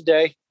 pages a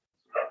day?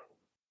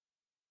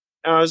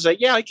 And I was like,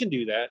 yeah, I can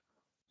do that.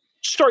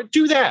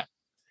 Do that.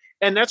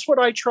 And that's what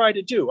I try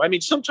to do. I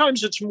mean,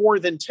 sometimes it's more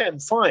than 10,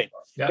 fine.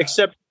 Yeah.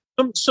 Except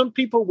some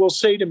people will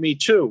say to me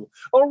too,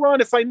 oh, Ron,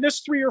 if I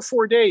miss 3 or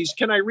 4 days,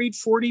 can I read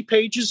 40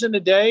 pages in a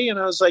day? And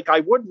I was like,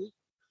 I wouldn't.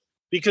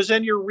 because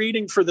then you're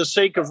reading for the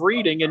sake of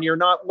reading and you're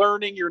not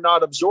learning, you're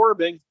not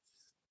absorbing.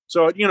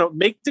 So,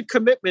 make the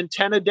commitment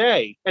 10 a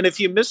day. And if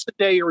you miss a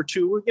day or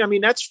two, I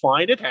mean, that's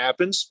fine. It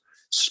happens.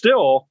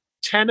 Still,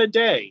 10 a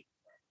day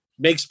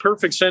makes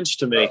perfect sense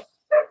to me.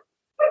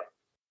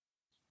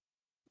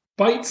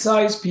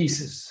 Bite-sized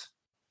pieces.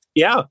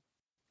 Yeah.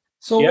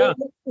 So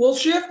we'll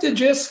shift to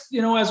just,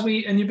 as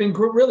and you've been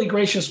really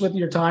gracious with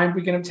your time.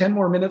 We can have 10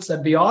 more minutes.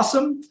 That'd be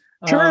awesome.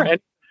 Sure.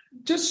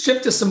 Just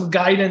shift to some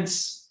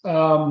guidance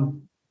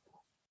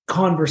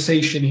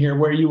conversation here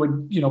where you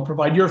would,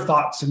 provide your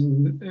thoughts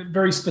and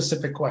very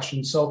specific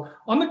questions. So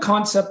on the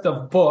concept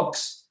of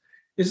books,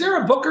 is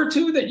there a book or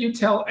two that you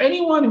tell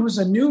anyone who's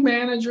a new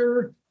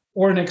manager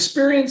or an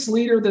experienced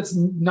leader that's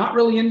not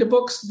really into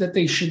books that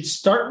they should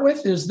start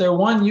with? Is there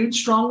one you'd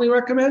strongly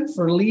recommend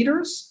for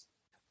leaders?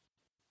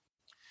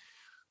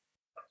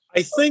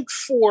 I think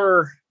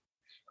for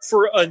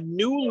a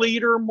new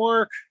leader,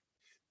 Mark,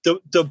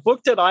 the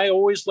book that I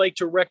always like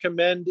to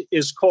recommend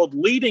is called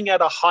Leading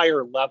at a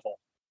Higher Level.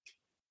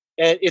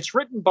 And it's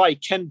written by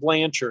Ken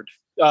Blanchard,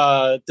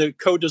 the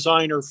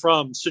co-designer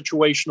from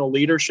Situational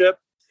Leadership.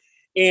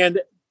 And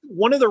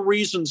one of the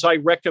reasons I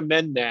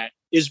recommend that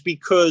is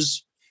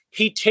because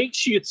he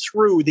takes you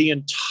through the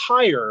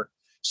entire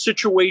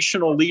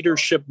situational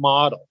leadership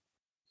model.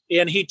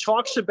 And he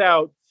talks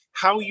about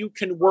how you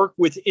can work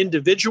with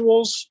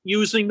individuals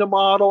using the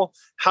model,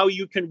 how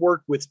you can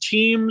work with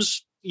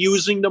teams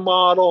using the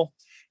model.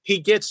 He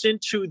gets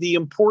into the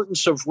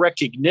importance of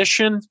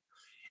recognition.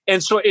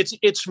 And so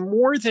it's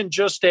more than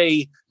just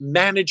a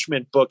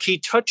management book. He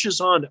touches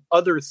on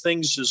other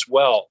things as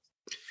well.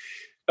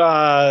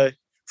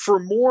 For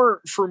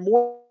more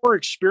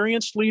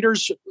experienced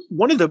leaders,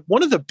 one of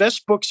the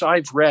best books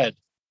I've read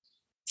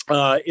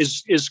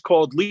is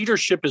called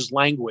Leadership is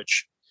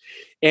Language.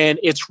 And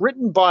it's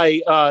written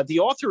by the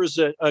author is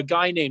a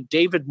guy named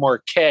David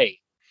Marquet.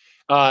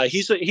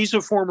 He's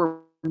a former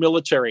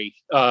military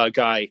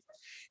guy.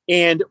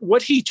 And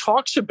what he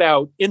talks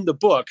about in the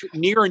book,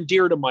 near and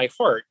dear to my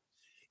heart,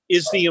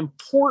 is the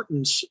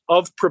importance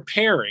of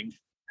preparing.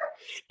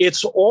 He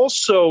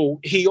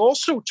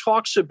also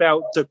talks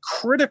about the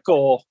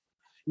critical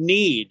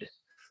need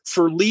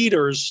for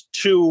leaders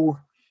to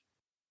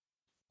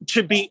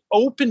be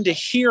open to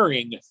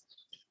hearing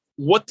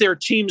what their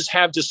teams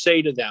have to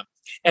say to them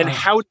and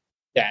how to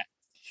do that.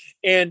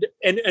 And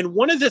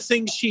one of the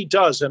things he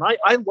does, and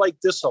I like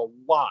this a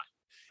lot.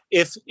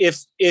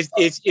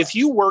 If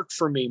you work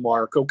for me,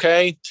 Mark,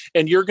 okay,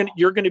 and you're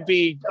gonna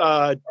be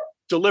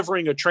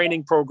delivering a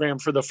training program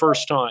for the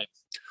first time,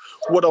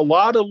 what a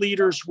lot of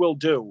leaders will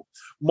do,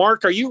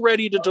 Mark, are you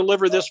ready to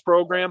deliver this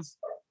program?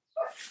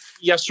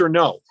 Yes or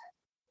no?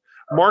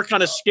 Mark,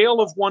 on a scale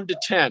of 1 to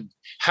 10,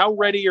 how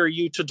ready are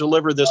you to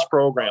deliver this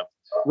program?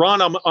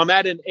 Ron, I'm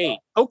at an 8.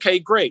 Okay,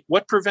 great.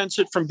 What prevents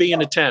it from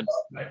being a 10?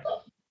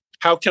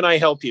 How can I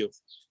help you?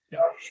 Yeah.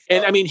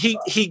 And I mean,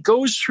 he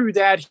goes through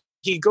that.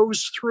 He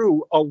goes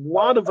through a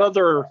lot of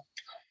other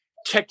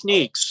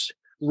techniques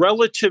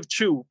relative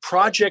to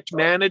project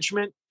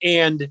management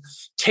and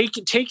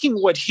taking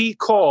what he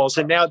calls,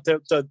 and now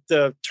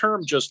the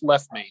term just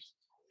left me.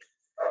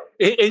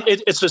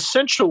 It's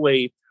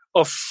essentially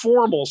a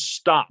formal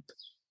stop.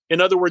 In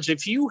other words,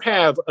 if you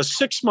have a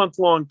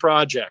 6-month-long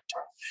project,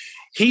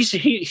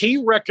 he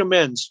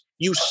recommends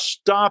you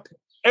stop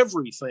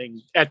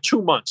everything at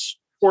 2 months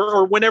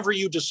or whenever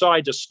you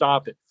decide to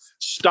stop it.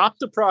 Stop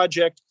the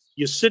project,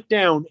 you sit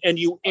down and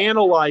you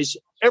analyze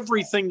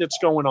everything that's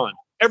going on,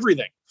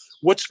 everything.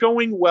 What's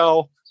going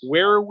well?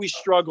 Where are we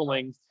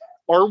struggling?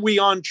 Are we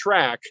on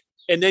track?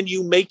 And then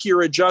you make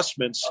your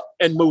adjustments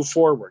and move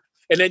forward.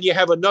 And then you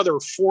have another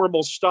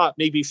formal stop,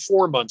 maybe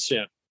 4 months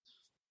in.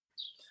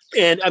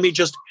 And I mean,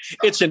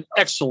 it's an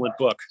excellent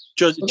book.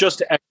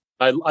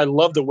 I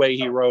love the way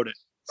he wrote it.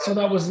 So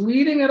that was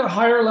Leading at a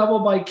Higher Level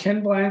by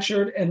Ken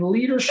Blanchard, and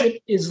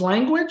Leadership is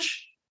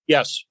Language?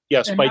 Yes,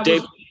 and by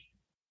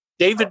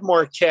David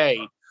Marquet.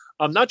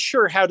 I'm not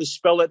sure how to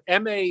spell it.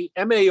 Marquet.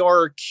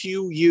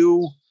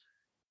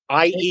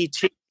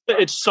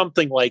 It's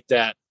something like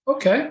that.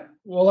 Okay,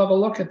 we'll have a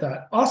look at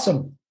that.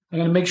 Awesome. I'm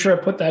going to make sure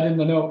I put that in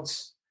the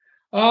notes.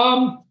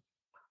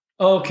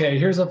 Okay,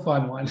 here's a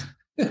fun one.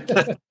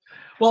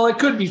 Well, it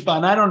could be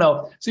fun. I don't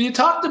know. So you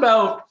talked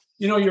about,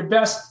 your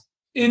best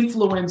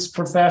influence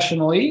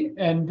professionally,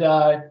 and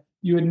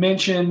you had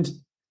mentioned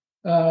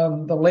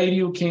the lady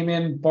who came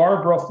in,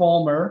 Barbara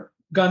Fulmer,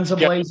 guns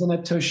ablazing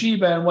at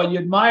Toshiba, and what you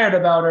admired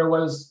about her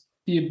was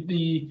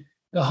the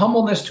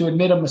humbleness to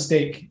admit a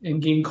mistake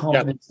and gain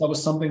confidence. That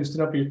was something that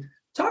stood up here.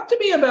 Talk to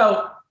me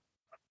about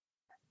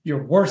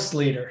your worst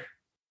leader.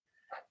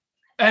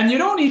 And you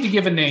don't need to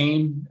give a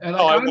name. And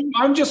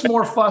I'm just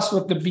more fussed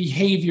with the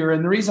behavior.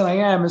 And the reason I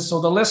am is so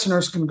the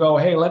listeners can go,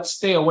 hey, let's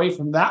stay away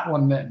from that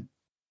one then.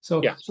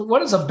 So what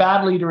does a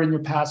bad leader in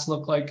your past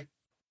look like?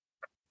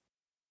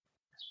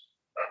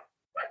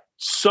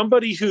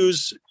 Somebody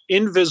who's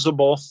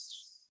invisible,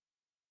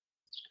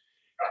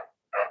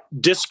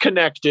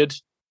 disconnected,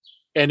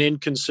 and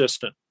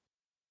inconsistent.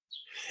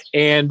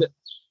 And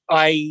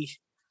I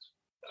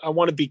I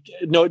want to be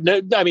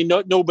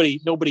nobody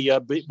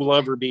will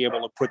ever be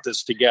able to put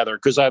this together,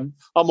 because I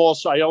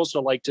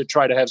also like to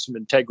try to have some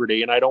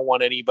integrity, and I don't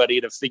want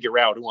anybody to figure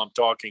out who I'm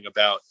talking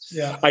about.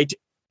 Yeah.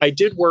 I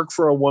did work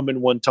for a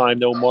woman one time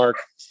though, Mark,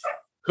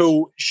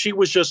 who she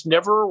was just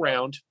never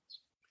around.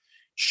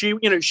 She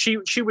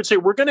would say,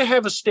 we're going to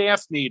have a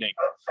staff meeting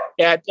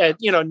at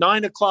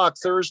 9:00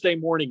 Thursday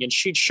morning, and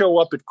she'd show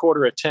up at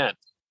 9:45.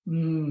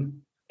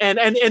 And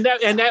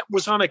that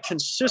was on a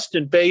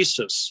consistent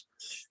basis.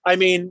 I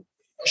mean,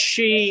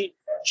 she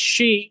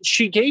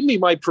gave me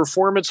my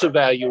performance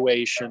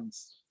evaluation,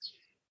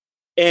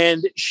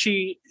 and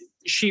she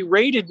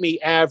rated me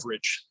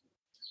average,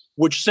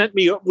 which sent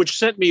me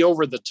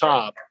over the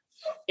top.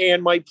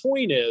 And my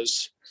point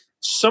is,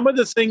 some of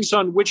the things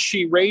on which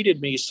she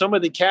rated me, some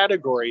of the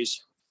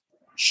categories,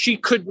 she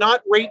could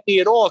not rate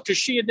me at all because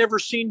she had never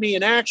seen me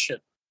in action.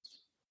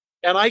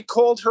 And I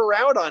called her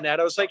out on that.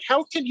 I was like,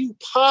 how can you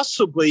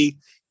possibly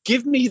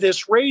give me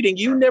this rating?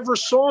 You never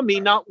saw me,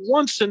 not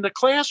once in the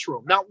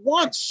classroom, not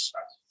once.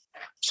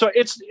 So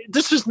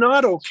this is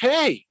not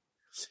okay.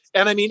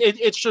 And I mean,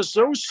 it's just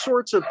those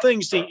sorts of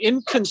things, the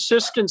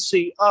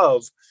inconsistency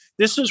of,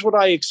 this is what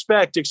I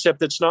expect,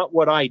 except it's not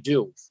what I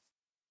do.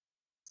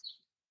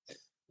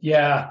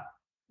 Yeah.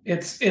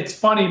 It's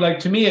funny. Like,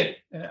 to me,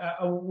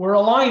 we're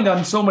aligned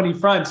on so many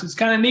fronts. It's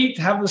kind of neat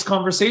to have this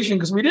conversation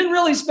because we didn't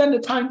really spend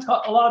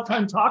a lot of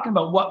time talking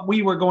about what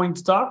we were going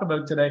to talk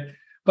about today.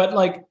 But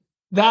like,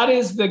 that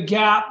is the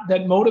gap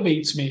that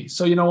motivates me.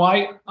 So, in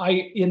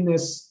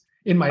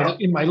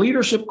my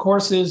leadership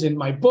courses, in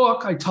my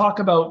book, I talk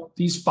about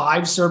these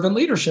 5 servant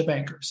leadership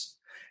anchors.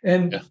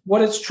 And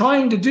what it's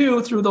trying to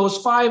do through those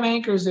 5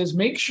 anchors is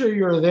make sure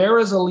you're there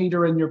as a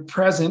leader and you're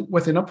present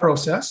within a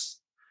process.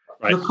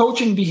 Right. You're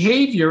coaching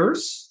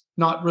behaviors,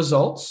 not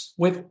results,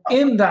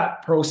 within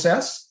that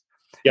process.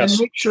 Yes.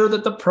 And make sure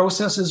that the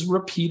process is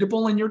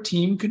repeatable and your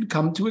team can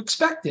come to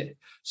expect it.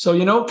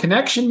 So,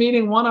 connection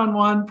meeting,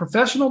 one-on-one,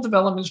 professional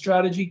development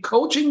strategy,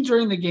 coaching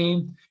during the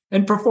game,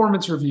 and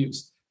performance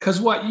reviews. Because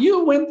what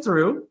you went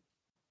through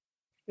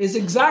is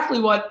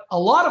exactly what a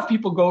lot of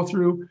people go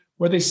through,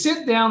 where they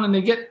sit down and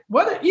they get,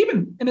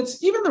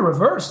 it's even the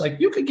reverse. Like,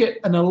 you could get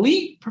an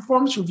elite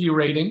performance review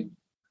rating,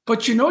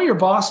 but your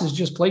boss is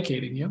just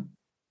placating you.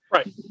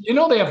 Right.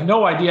 They have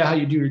no idea how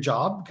you do your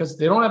job because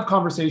they don't have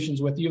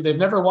conversations with you. They've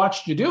never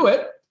watched you do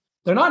it.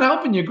 They're not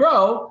helping you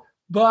grow.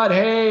 But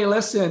hey,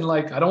 listen,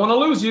 like, I don't want to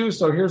lose you,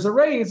 so here's a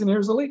raise and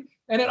here's a lead.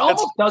 And it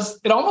almost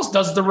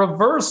does the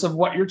reverse of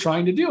what you're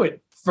trying to do.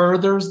 It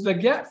furthers the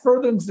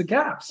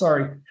gap.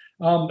 Sorry.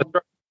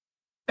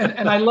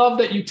 And I love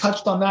that you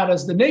touched on that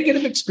as the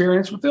negative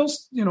experience with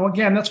those.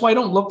 Again, that's why I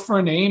don't look for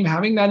a name,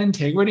 having that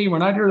integrity. We're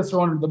not here to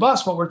throw under the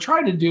bus. What we're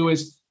trying to do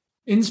is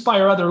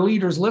inspire other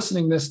leaders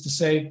listening to this to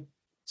say,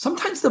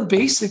 sometimes the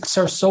basics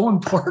are so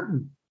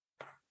important.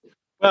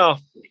 Well,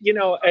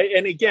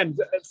 and again,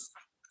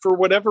 for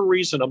whatever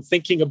reason, I'm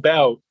thinking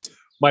about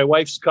my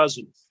wife's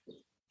cousin,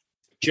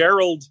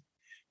 Gerald.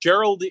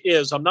 Gerald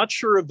is, I'm not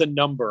sure of the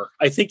number.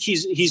 I think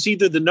he's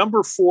either the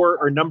number 4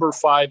 or number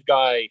 5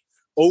 guy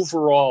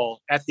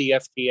overall at the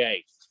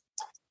FDA.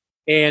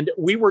 And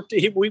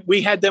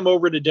we had them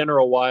over to dinner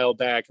a while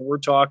back, and we were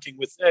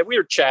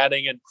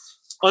chatting, and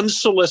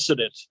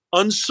unsolicited,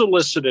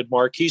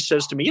 Mark, he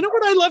says to me, you know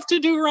what I love to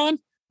do, Ron? I'm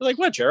like,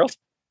 what, Gerald? He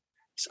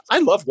said, I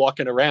love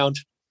walking around.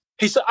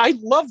 He said, I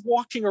love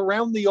walking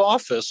around the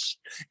office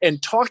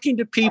and talking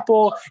to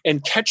people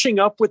and catching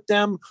up with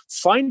them,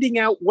 finding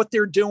out what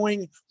they're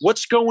doing,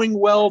 what's going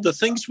well, the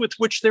things with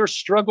which they're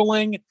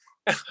struggling.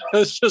 I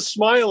was just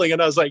smiling,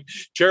 and I was like,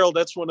 Gerald,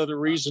 that's one of the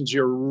reasons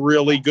you're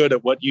really good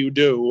at what you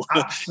do.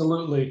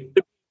 Absolutely.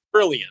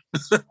 Brilliant.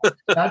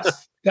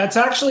 That's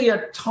actually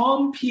a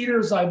Tom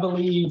Peters, I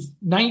believe,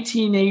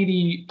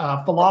 1980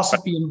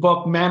 philosophy and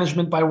book,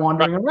 Management by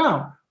Wandering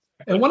Around.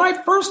 And when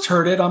I first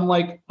heard it, I'm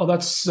like, oh,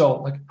 that's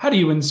so, like, how do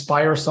you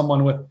inspire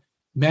someone with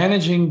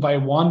managing by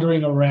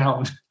wandering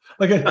around?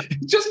 Like, it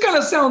just kind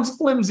of sounds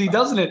flimsy,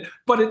 doesn't it?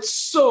 But it's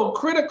so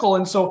critical.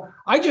 And so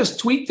I just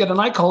tweaked it, and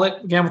I call it,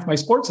 again, with my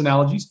sports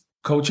analogies,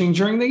 coaching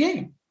during the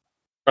game.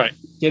 Right.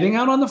 Getting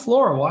out on the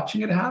floor,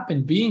 watching it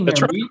happen, being there,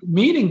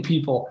 meeting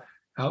people.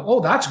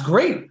 That's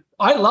great.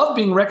 I love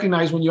being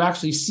recognized when you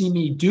actually see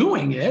me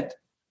doing it,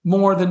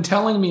 more than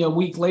telling me a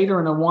week later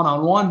in a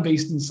one-on-one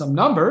based on some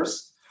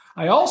numbers.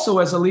 I also,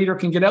 as a leader,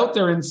 can get out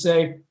there and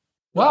say,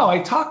 wow, I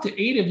talked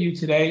to 8 of you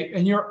today,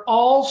 and you're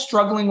all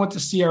struggling with the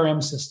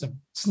CRM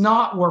system. It's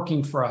not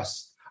working for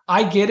us.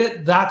 I get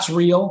it. That's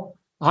real.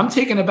 I'm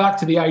taking it back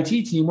to the IT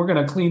team. We're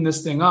going to clean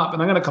this thing up,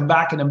 and I'm going to come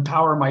back and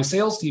empower my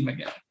sales team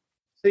again.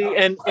 See,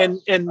 and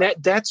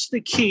that's the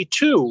key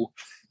too,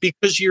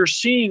 because you're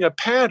seeing a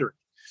pattern.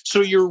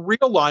 So you're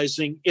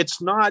realizing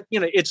it's not,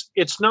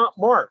 it's not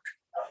Mark,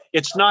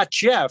 it's not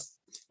Jeff.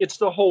 It's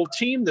the whole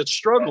team that's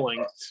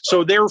struggling.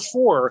 So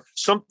therefore,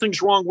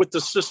 something's wrong with the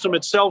system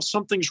itself.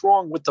 Something's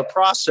wrong with the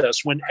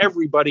process when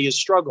everybody is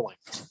struggling.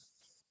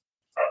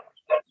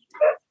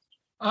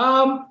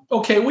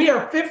 Okay, we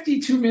are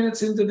 52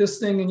 minutes into this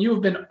thing, and you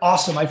have been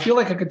awesome. I feel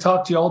like I could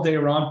talk to you all day,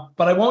 Ron,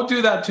 but I won't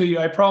do that to you.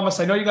 I promise.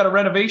 I know you got a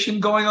renovation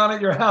going on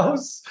at your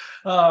house,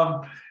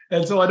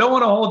 and so I don't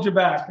want to hold you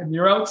back. And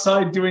you're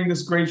outside doing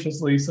this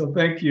graciously, so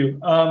thank you.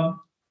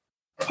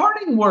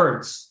 Parting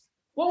words.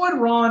 What would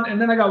Ron?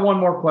 And then I got one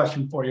more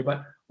question for you.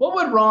 But what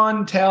would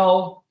Ron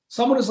tell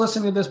someone who's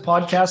listening to this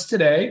podcast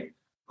today,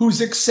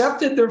 who's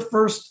accepted their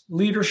first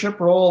leadership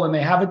role, and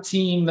they have a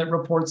team that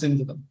reports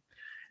into them?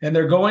 And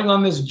they're going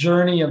on this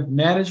journey of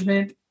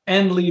management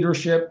and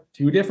leadership,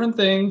 two different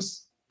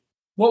things.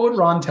 What would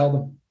Ron tell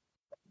them?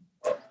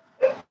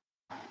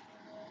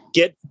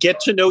 Get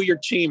to know your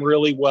team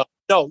really well.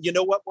 No, you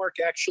know what, Mark?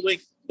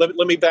 Actually, let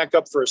me back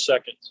up for a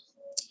second.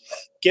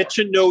 Get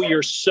to know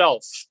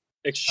yourself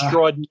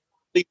extraordinarily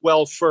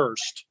well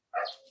first.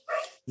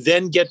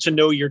 Then get to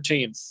know your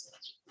team.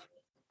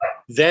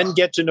 Then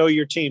get to know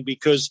your team,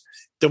 because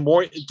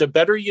the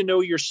better you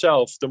know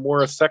yourself, the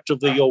more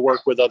effectively you'll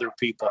work with other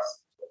people.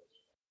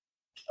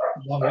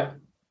 Love it.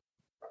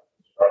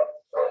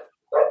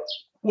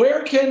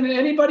 Where can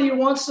anybody who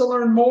wants to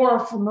learn more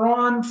from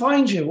Ron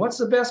find you? What's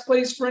the best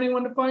place for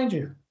anyone to find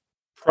you?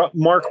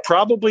 Mark,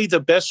 probably the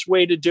best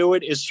way to do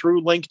it is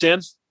through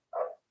LinkedIn.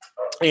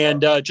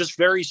 And just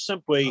very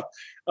simply,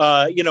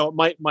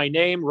 my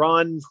name,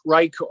 Ron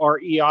Reich,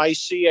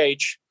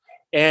 Reich,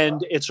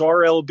 and it's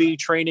RLB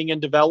Training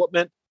and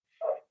Development.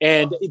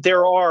 And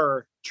there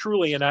are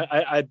truly, and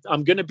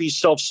I'm going to be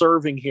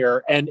self-serving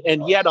here, and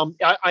yet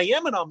I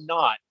am and I'm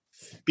not,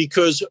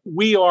 because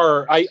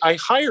I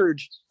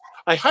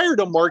hired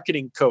a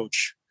marketing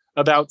coach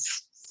about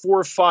 4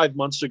 or 5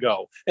 months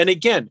ago. And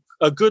again,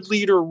 a good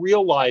leader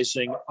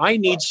realizing I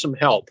need some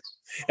help,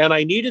 and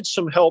I needed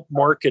some help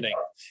marketing.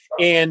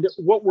 And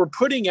what we're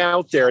putting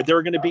out there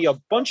are going to be a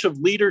bunch of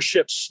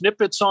leadership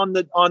snippets on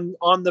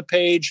the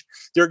page.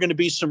 There are going to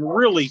be some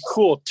really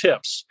cool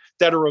tips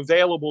that are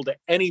available to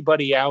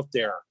anybody out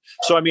there.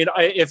 So, I mean,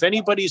 if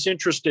anybody's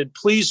interested,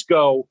 please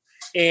go.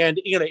 And,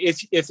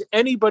 if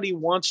anybody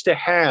wants to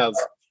have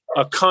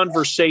a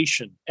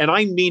conversation, and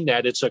I mean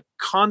that, it's a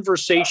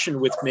conversation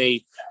with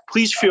me,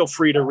 please feel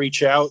free to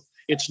reach out.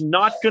 It's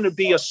not going to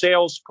be a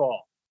sales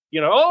call.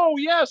 Oh,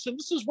 yes, and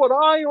this is what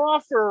I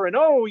offer. And,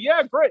 oh,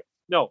 yeah, great.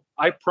 No,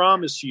 I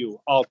promise you,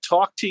 I'll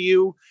talk to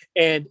you.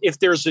 And if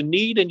there's a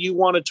need and you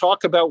want to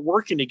talk about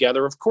working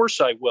together, of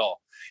course I will.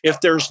 If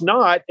there's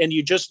not, and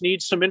you just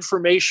need some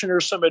information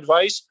or some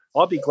advice,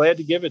 I'll be glad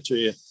to give it to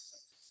you.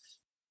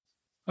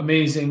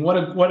 Amazing.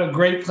 What a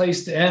great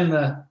place to end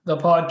the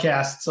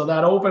podcast. So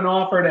that open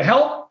offer to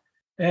help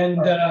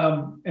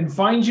and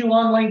find you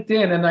on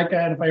LinkedIn. And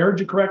if I heard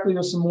you correctly,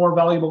 there's some more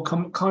valuable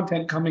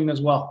content coming as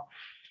well.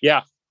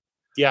 Yeah.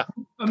 Yeah.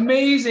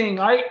 Amazing.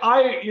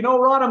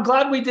 Ron, I'm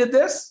glad we did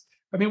this.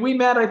 I mean, we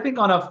met, I think,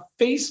 on a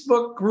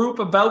Facebook group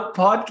about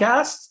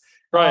podcasts.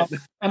 Right.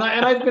 And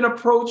I've been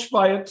approached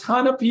by a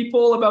ton of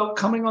people about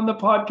coming on the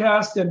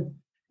podcast. And,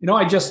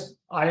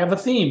 I have a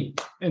theme.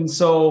 And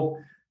so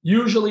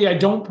usually I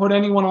don't put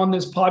anyone on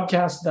this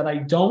podcast that I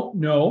don't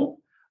know.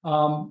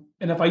 And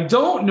if I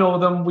don't know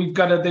them, they've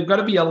got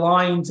to be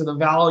aligned to the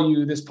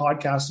value this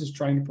podcast is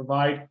trying to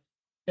provide.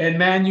 And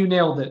man, you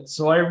nailed it.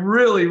 So I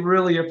really,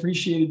 really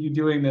appreciated you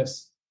doing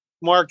this.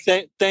 Mark,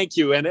 thank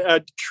you. And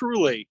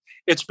truly,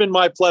 it's been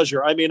my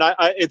pleasure. I mean,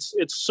 it's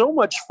so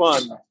much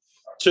fun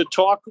to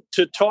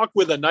talk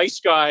with a nice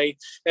guy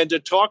and to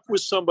talk with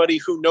somebody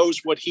who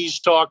knows what he's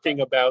talking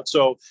about.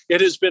 So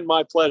it has been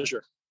my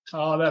pleasure.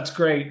 Oh, that's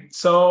great.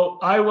 So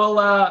I will